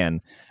the man.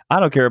 I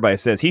don't care what anybody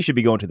says. He should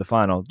be going to the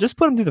final. Just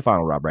put him through the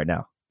final, Rob, right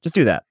now. Just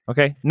do that,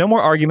 okay? No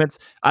more arguments.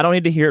 I don't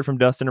need to hear it from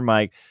Dustin or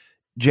Mike.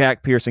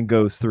 Jack Pearson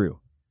goes through.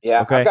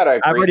 Yeah, okay. I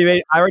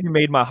already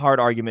made my hard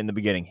argument in the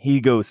beginning.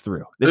 He goes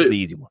through. This is the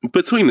easy one.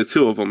 Between the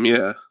two of them,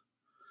 yeah.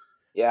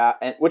 Yeah,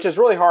 and which is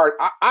really hard.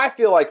 I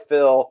feel like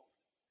Phil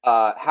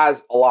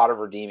has a lot of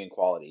redeeming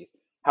qualities.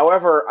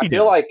 However, I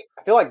feel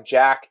like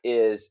Jack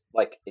is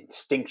like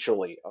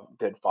instinctually a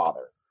good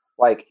father.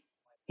 Like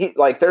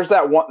there's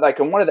that one, like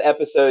in one of the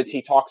episodes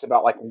he talks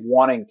about like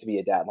wanting to be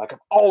a dad. Like I've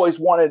always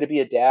wanted to be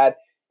a dad.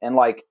 And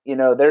like,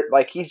 they're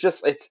like, he's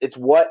just,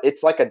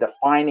 it's like a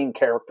defining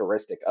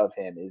characteristic of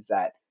him is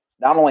that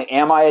not only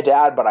am I a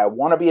dad, but I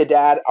want to be a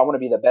dad. I want to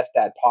be the best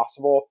dad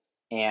possible.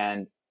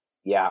 And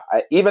yeah,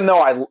 even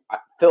though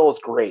Phil's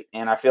great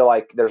and I feel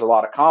like there's a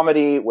lot of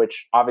comedy,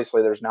 which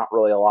obviously there's not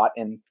really a lot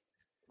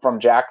from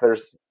Jack.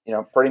 There's,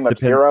 pretty much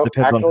zero.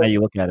 Depends on how you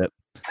look at it.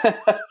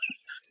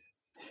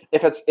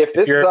 if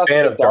this is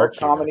a dark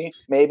comedy,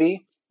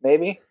 maybe.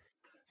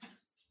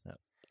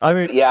 I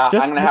mean, yeah, I'm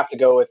going to have to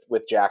go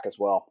with Jack as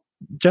well.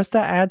 Just to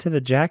add to the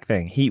Jack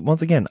thing, he,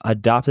 once again,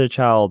 adopted a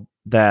child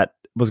that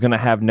was going to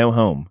have no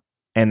home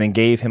and then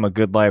gave him a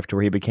good life to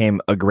where he became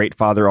a great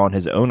father on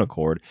his own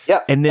accord.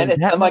 Yeah. And then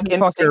that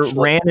motherfucker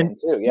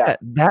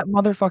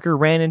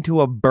ran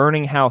into a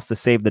burning house to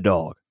save the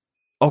dog.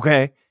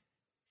 Okay.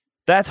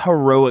 That's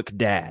heroic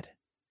dad.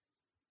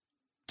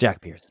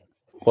 Jack Pearson.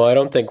 Well, I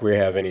don't think we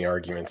have any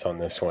arguments on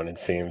this one, it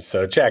seems.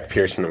 So Jack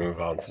Pearson will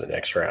move on to the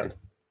next round.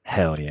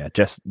 Hell yeah.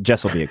 Jess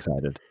will be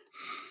excited.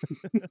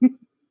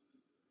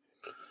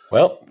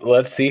 Well,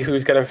 let's see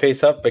who's going to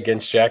face up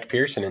against Jack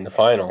Pearson in the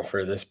final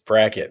for this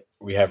bracket.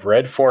 We have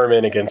Red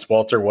Foreman against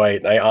Walter White,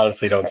 and I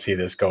honestly don't see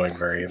this going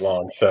very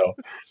long. So,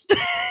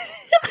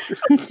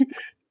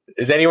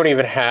 does anyone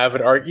even have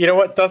an argument? You know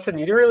what, Dustin?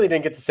 You really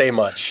didn't get to say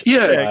much in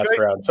the last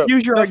round. So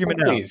use your Dustin,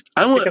 argument please,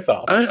 kick us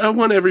off. I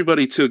want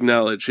everybody to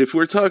acknowledge, if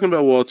we're talking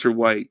about Walter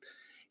White,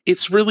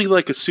 it's really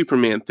like a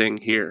Superman thing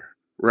here,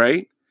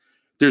 right?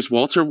 There's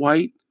Walter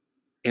White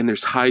and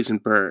there's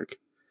Heisenberg,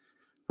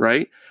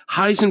 right?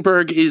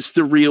 Heisenberg is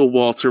the real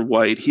Walter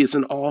White. He is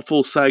an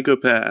awful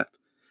psychopath.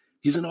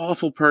 He's an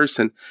awful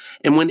person.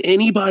 And when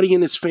anybody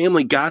in his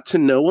family got to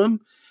know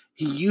him,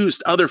 he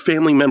used other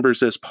family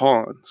members as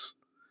pawns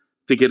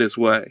to get his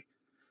way.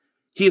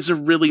 He is a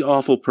really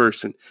awful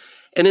person.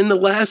 And in the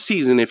last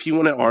season, if you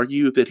want to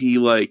argue that he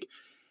like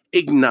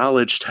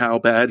acknowledged how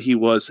bad he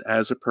was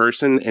as a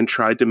person and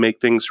tried to make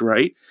things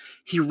right,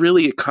 he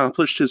really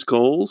accomplished his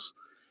goals.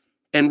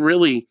 And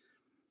really,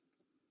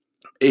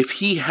 if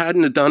he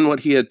hadn't have done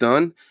what he had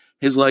done,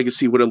 his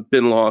legacy would have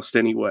been lost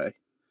anyway.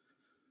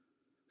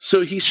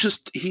 So he's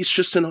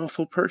just an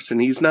awful person.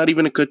 He's not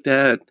even a good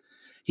dad.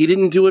 He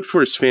didn't do it for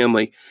his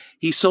family.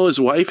 He saw his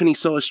wife and he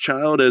saw his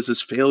child as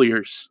his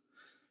failures.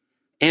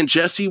 And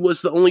Jesse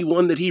was the only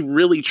one that he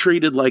really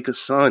treated like a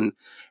son.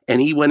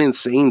 And he went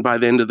insane by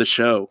the end of the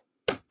show.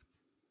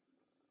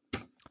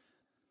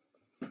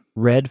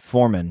 Red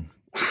Foreman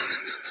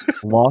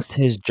lost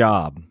his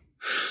job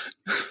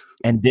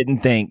and didn't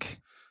think,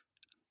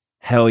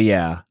 hell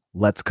yeah,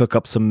 let's cook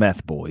up some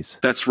meth, boys.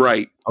 That's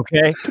right.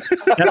 Okay?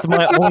 That's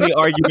my only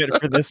argument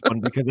for this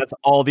one, because that's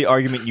all the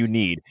argument you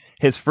need.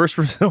 His first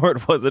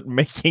resort wasn't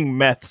making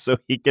meth so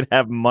he could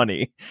have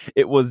money.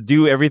 It was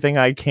do everything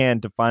I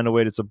can to find a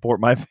way to support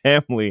my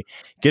family,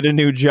 get a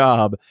new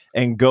job,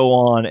 and go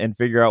on and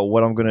figure out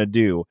what I'm going to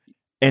do.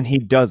 And he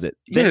does it.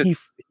 Yeah. Then he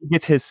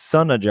gets his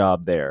son a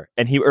job there,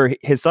 and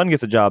his son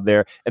gets a job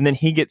there, and then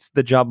he gets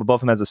the job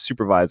above him as a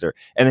supervisor,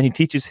 and then he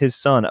teaches his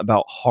son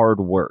about hard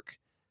work.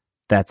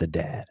 That's a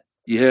dad.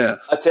 Yeah.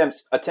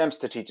 Attempts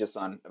to teach his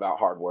son about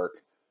hard work,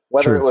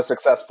 whether True. It was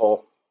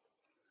successful.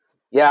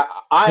 Yeah,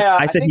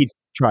 I said he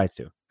tries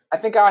to. I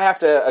think I have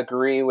to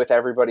agree with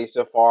everybody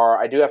so far.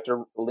 I do have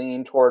to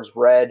lean towards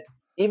Red,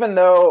 even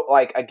though,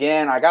 like,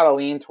 again, I got to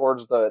lean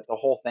towards the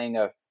whole thing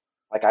of,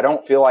 like, I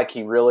don't feel like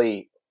he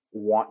really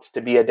wants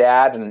to be a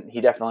dad, and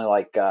he definitely,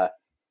 like,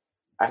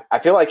 I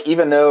feel like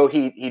even though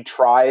he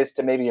tries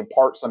to maybe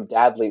impart some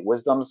dadly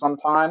wisdom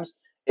sometimes,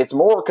 it's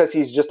more because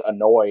he's just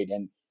annoyed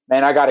and,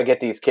 man, I got to get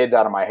these kids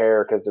out of my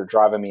hair because they're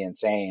driving me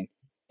insane.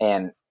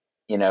 And,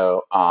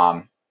 but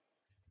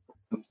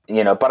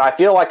I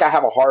feel like I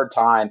have a hard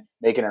time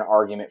making an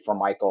argument for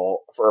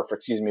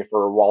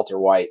for Walter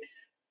White.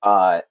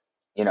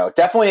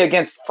 Definitely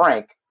against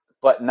Frank,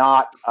 but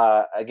not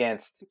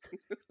against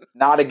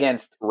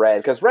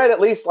Red, because Red,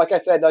 at least, like I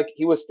said, like,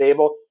 he was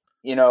stable.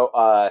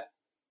 The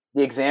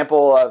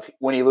example of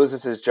when he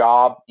loses his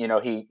job,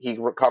 he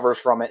recovers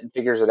from it and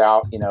figures it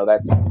out.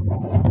 That's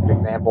an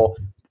example.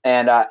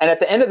 And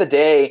at the end of the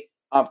day,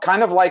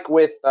 kind of like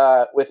with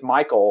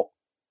Michael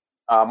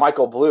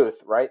Bluth,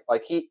 right?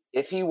 Like,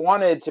 if he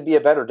wanted to be a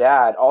better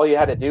dad, all he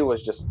had to do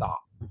was just stop.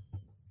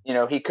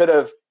 He could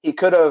have,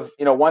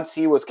 once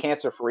he was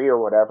cancer free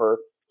or whatever,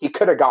 he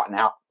could have gotten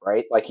out,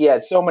 right? Like, he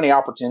had so many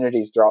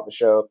opportunities throughout the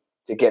show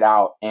to get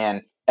out.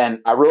 And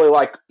I really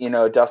like,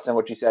 Dustin,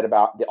 what you said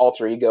about the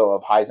alter ego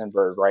of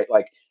Heisenberg, right?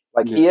 Like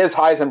He is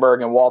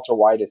Heisenberg and Walter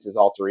White is his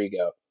alter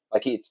ego.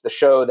 Like, it's the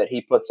show that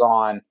he puts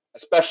on,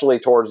 especially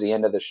towards the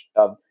end of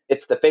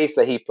it's the face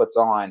that he puts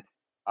on,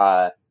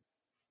 to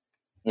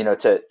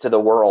the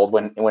world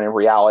when in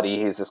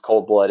reality he's this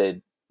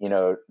cold-blooded,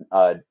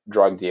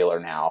 drug dealer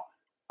now.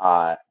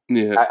 I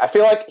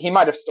feel like he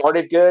might have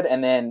started good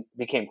and then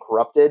became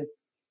corrupted.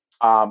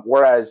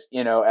 Whereas,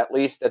 at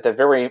least at the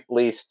very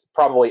least,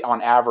 probably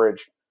on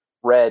average,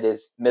 Red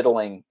is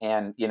middling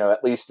and,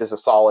 at least is a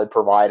solid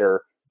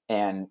provider.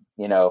 And,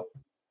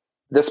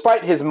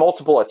 despite his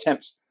multiple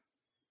attempts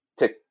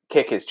to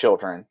kick his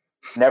children,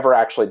 never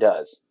actually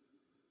does.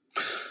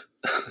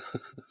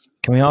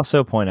 Can we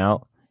also point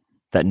out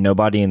that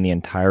nobody in the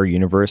entire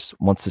universe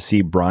wants to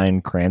see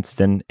Bryan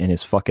Cranston in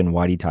his fucking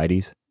whitey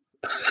tighties?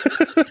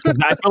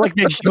 I feel like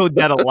they showed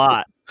that a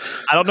lot.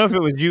 I don't know if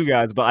it was you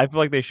guys, but I feel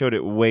like they showed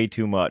it way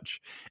too much.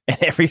 And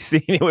every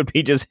scene, it would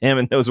be just him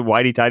in those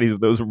whitey tighties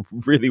with those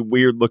really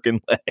weird looking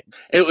legs.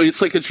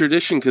 It's like a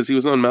tradition because he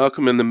was on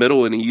Malcolm in the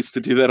Middle, and he used to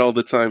do that all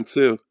the time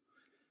too.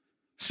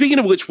 Speaking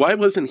of which, why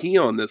wasn't he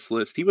on this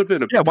list? He would have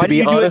been to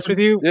be honest with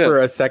you, for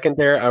a second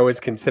there, I was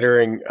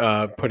considering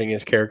putting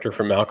his character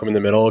from Malcolm in the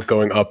Middle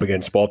going up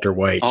against Walter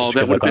White. Just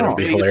because I thought it would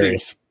be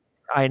hilarious.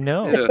 I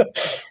know. Yeah.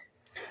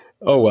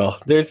 Oh, well,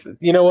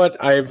 you know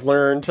what? I've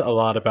learned a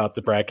lot about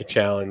the bracket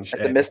challenge.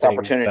 It's a missed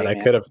opportunity that I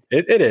could have.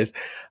 It is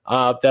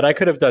that I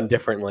could have done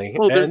differently.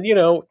 Well, and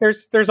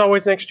there's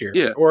always next year.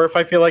 Yeah. Or if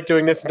I feel like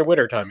doing this in the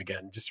winter time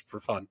again, just for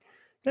fun,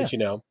 because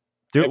do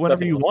it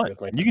whenever you want.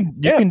 You can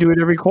can do it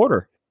every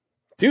quarter.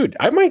 Dude,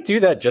 I might do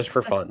that just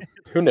for fun.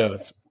 Who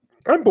knows?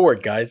 I'm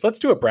bored, guys. Let's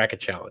do a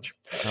bracket challenge.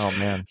 Oh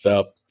man.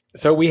 So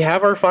we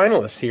have our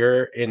finalists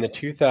here in the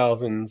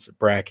 2000s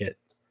bracket.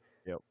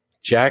 Yep.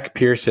 Jack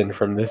Pearson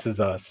from This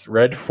Is Us,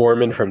 Red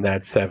Foreman from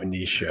That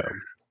 70s Show.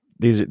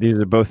 These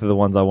are both of the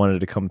ones I wanted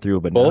to come through,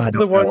 but both of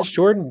the ones,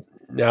 Jordan.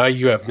 Now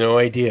you have no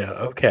idea.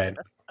 Okay.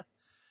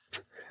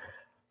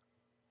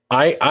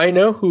 I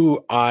know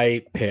who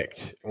I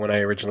picked when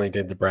I originally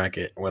did the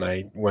bracket. When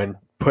I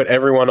put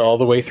everyone all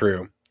the way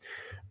through.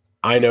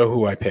 I know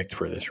who I picked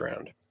for this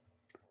round.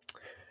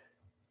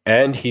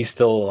 And he's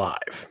still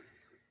alive.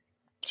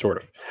 Sort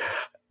of.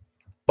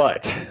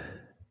 But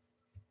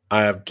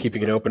I'm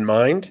keeping an open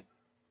mind,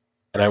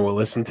 and I will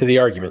listen to the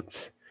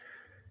arguments.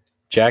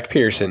 Jack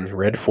Pearson,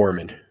 Red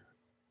Foreman.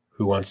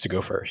 Who wants to go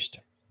first?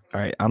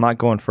 All right, I'm not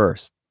going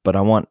first, but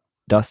I want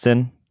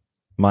Dustin,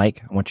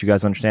 Mike, I want you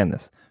guys to understand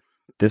this.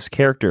 This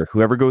character,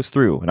 whoever goes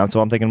through, and that's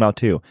what I'm thinking about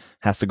too,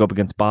 has to go up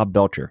against Bob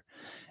Belcher.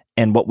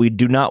 And what we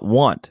do not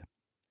want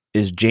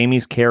is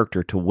Jamie's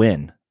character to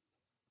win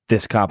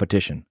this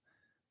competition.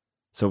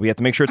 So we have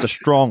to make sure it's a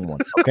strong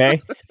one,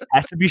 okay? It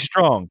has to be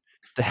strong.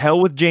 To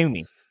hell with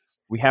Jamie.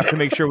 We have to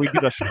make sure we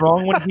get a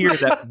strong one here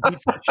that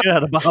beats the shit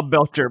out of Bob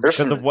Belcher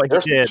because of what he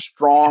did. There's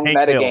strong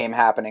metagame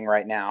happening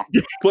right now.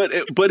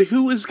 But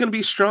who is going to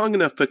be strong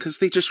enough? Because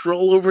they just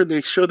roll over and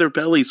they show their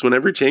bellies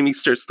whenever Jamie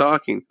starts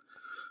talking.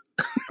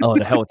 Oh,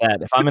 to hell with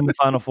that! If I'm in the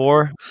final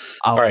four,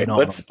 all right.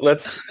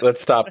 Let's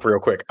stop real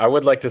quick. I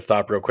would like to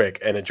stop real quick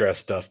and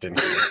address Dustin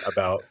here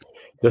about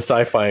the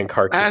sci-fi and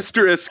cartoons.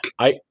 Asterisk.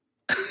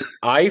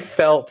 I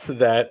felt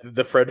that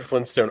the Fred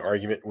Flintstone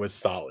argument was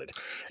solid.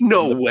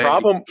 No way.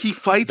 He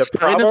fights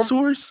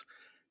dinosaurs?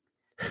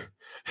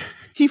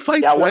 He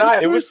fights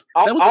dinosaurs?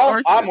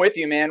 I'm with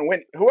you, man.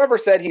 When whoever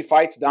said he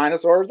fights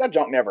dinosaurs, that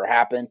junk never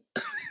happened.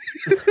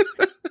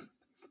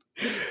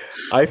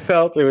 I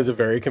felt it was a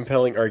very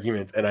compelling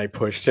argument, and I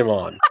pushed him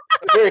on.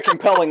 A very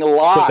compelling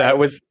lie. So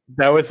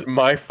that was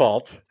my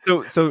fault.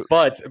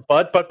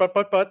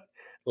 But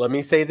let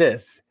me say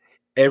this.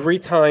 Every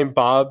time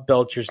Bob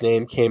Belcher's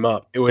name came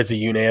up, it was a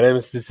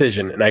unanimous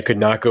decision, and I could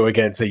not go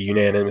against a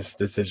unanimous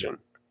decision.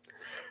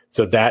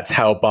 So that's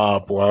how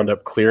Bob wound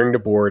up clearing the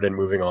board and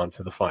moving on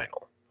to the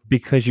final.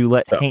 Because you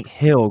let Hank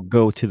Hill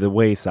go to the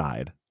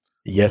wayside.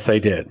 Yes, I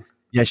did.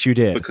 Yes, you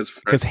did.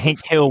 Because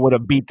Hank Hill would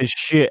have beat the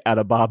shit out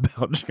of Bob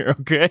Belcher,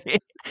 okay?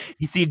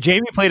 You see,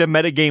 Jamie played a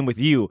metagame with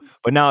you,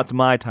 but now it's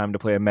my time to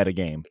play a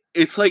metagame.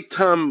 It's like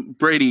Tom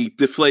Brady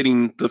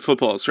deflating the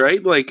footballs,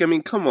 right? Like, I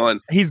mean, come on.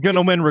 He's going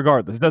to win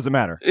regardless. It doesn't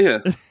matter. Yeah.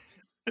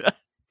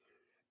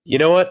 You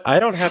know what? I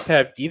don't have to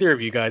have either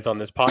of you guys on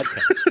this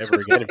podcast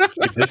ever again if you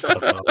keep this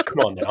stuff up.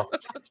 Come on now.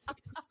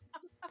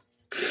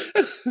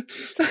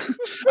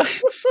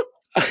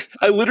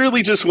 I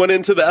literally just went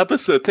into the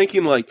episode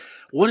thinking, like,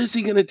 what is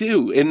he going to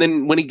do? And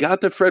then when he got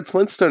to Fred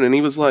Flintstone and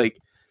he was like,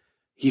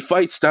 he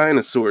fights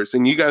dinosaurs.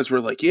 And you guys were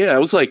like, yeah. I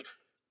was like,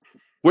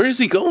 where is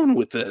he going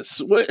with this?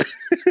 What?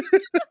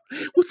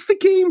 What's the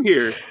game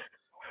here?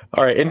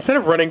 All right. Instead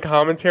of running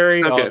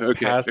commentary on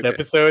past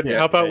episodes,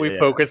 how about we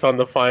focus on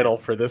the final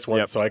for this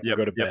one so I can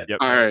go to bed?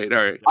 All right.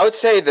 I would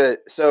say that,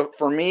 so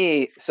for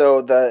me,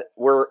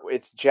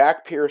 it's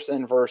Jack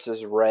Pearson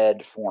versus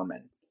Red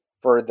Foreman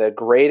for the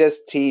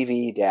greatest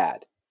TV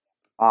dad.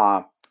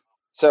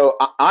 So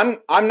I'm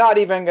not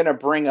even going to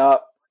bring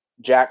up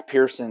Jack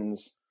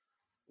Pearson's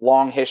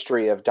long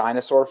history of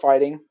dinosaur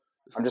fighting.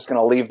 I'm just going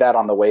to leave that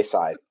on the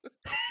wayside.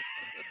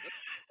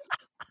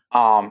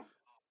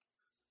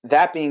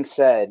 That being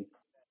said,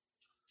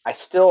 I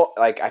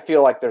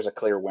feel like there's a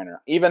clear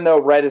winner. Even though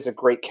Red is a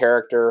great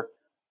character,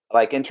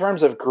 like in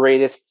terms of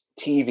greatest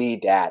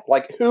TV dad,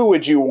 like who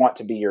would you want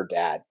to be your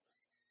dad?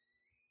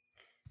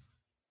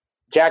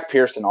 Jack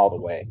Pearson all the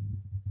way.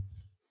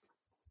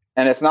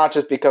 And it's not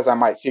just because I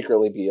might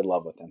secretly be in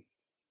love with him.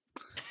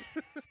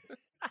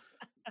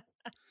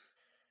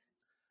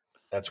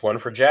 That's one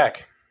for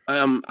Jack.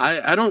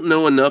 I don't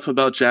know enough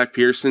about Jack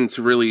Pearson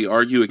to really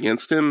argue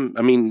against him.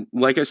 I mean,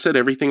 like I said,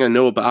 everything I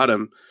know about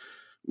him,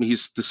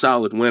 he's the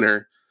solid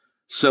winner.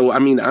 So, I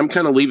mean, I'm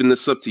kind of leaving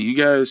this up to you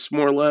guys,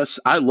 more or less.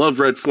 I love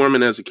Red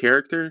Foreman as a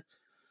character,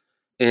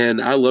 and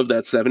I love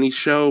that 70s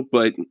show,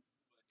 but,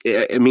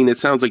 I mean, it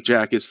sounds like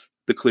Jack is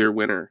the clear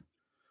winner.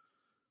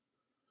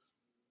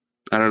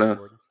 I don't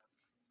know.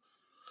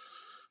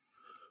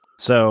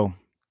 So,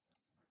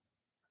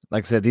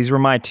 like I said, these were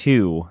my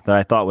two that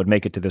I thought would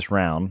make it to this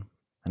round,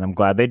 and I'm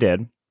glad they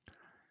did.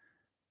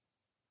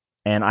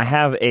 And I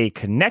have a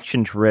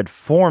connection to Red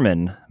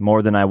Foreman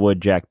more than I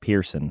would Jack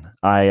Pearson.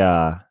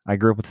 I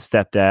grew up with a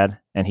stepdad,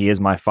 and he is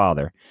my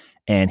father,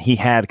 and he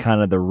had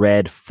kind of the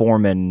Red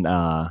Foreman,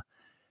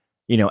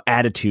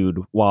 attitude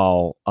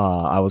while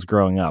I was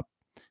growing up.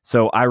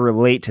 So I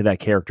relate to that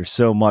character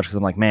so much because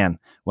I'm like, man,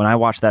 when I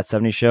watch that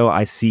 70s show,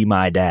 I see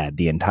my dad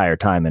the entire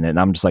time in it, and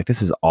I'm just like,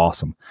 this is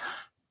awesome.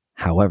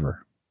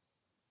 However,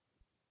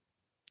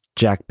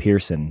 Jack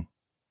Pearson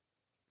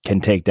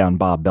can take down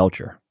Bob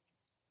Belcher.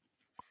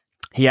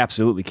 He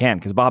absolutely can,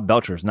 because Bob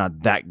Belcher is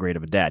not that great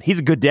of a dad. He's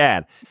a good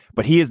dad,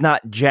 but he is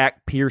not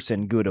Jack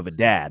Pearson good of a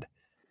dad.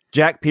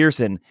 Jack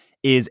Pearson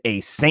is a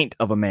saint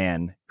of a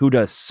man who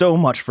does so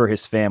much for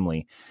his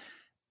family.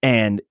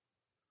 And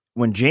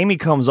when Jamie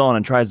comes on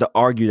and tries to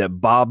argue that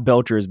Bob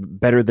Belcher is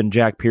better than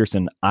Jack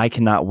Pearson, I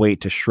cannot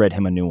wait to shred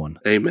him a new one.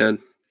 Amen.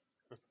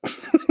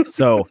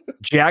 So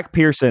Jack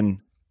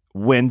Pearson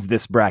wins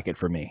this bracket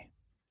for me.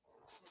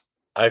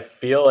 I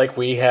feel like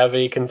we have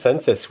a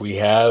consensus. We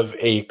have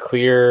a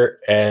clear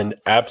and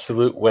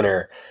absolute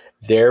winner.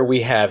 There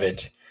we have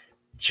it.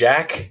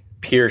 Jack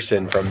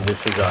Pearson from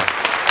This Is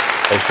Us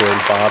has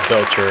joined Bob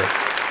Belcher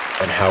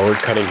and Howard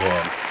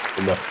Cunningham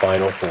in the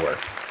Final Four.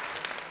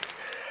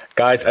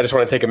 Guys, I just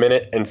want to take a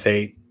minute and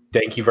say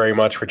thank you very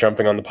much for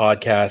jumping on the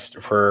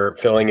podcast, for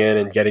filling in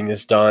and getting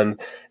this done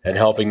and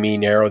helping me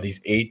narrow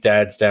these 8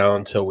 dads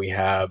down till we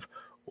have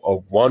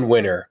one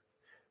winner.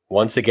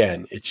 Once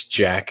again, it's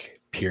Jack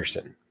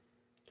Pearson.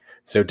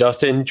 So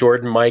Dustin,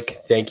 Jordan, Mike,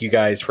 thank you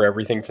guys for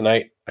everything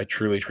tonight. I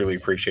truly, truly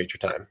appreciate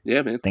your time.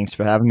 Yeah, man. Thanks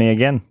for having me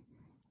again.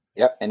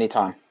 Yep,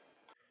 anytime.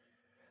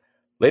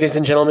 Ladies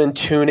and gentlemen,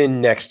 tune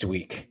in next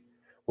week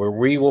where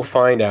we will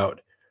find out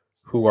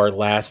who our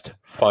last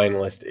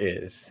finalist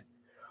is.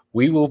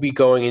 We will be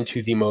going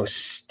into the most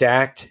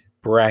stacked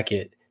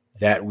bracket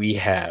that we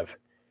have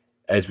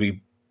as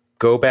we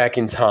go back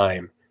in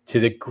time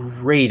to the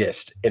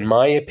greatest, in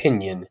my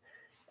opinion,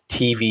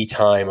 TV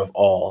time of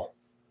all,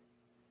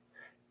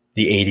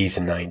 the 80s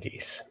and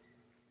 90s.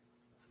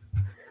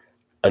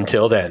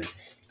 Until then.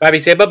 Bobby,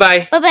 say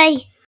bye-bye. Bye-bye.